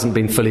renminbi hasn't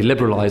been fully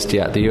liberalised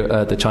yet,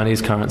 the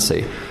Chinese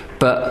currency,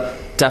 but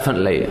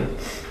definitely,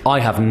 I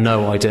have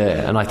no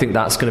idea, and I think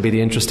that's going to be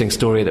the interesting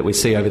story that we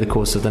see over the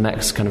course of the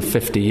next kind of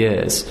 50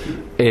 years,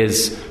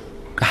 is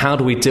how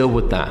do we deal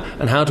with that,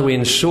 and how do we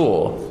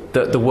ensure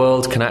that the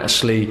world can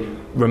actually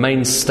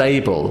remain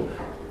stable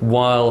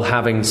while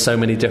having so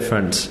many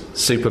different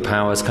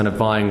superpowers kind of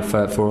vying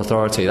for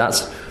authority.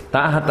 That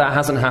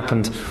hasn't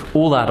happened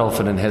all that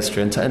often in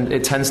history, and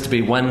it tends to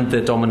be when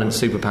the dominant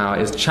superpower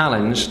is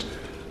challenged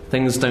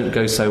things don't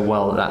go so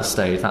well at that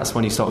stage. That's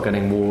when you start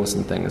getting wars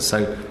and things.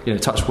 So,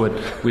 touch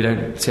wood, we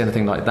don't see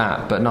anything like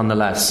that. But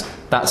nonetheless,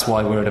 that's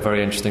why we're at a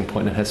very interesting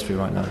point in history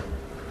right now.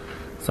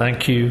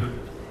 Thank you.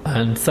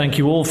 And thank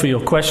you all for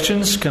your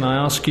questions. Can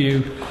I ask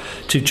you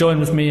to join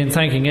with me in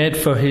thanking Ed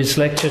for his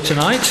lecture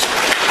tonight?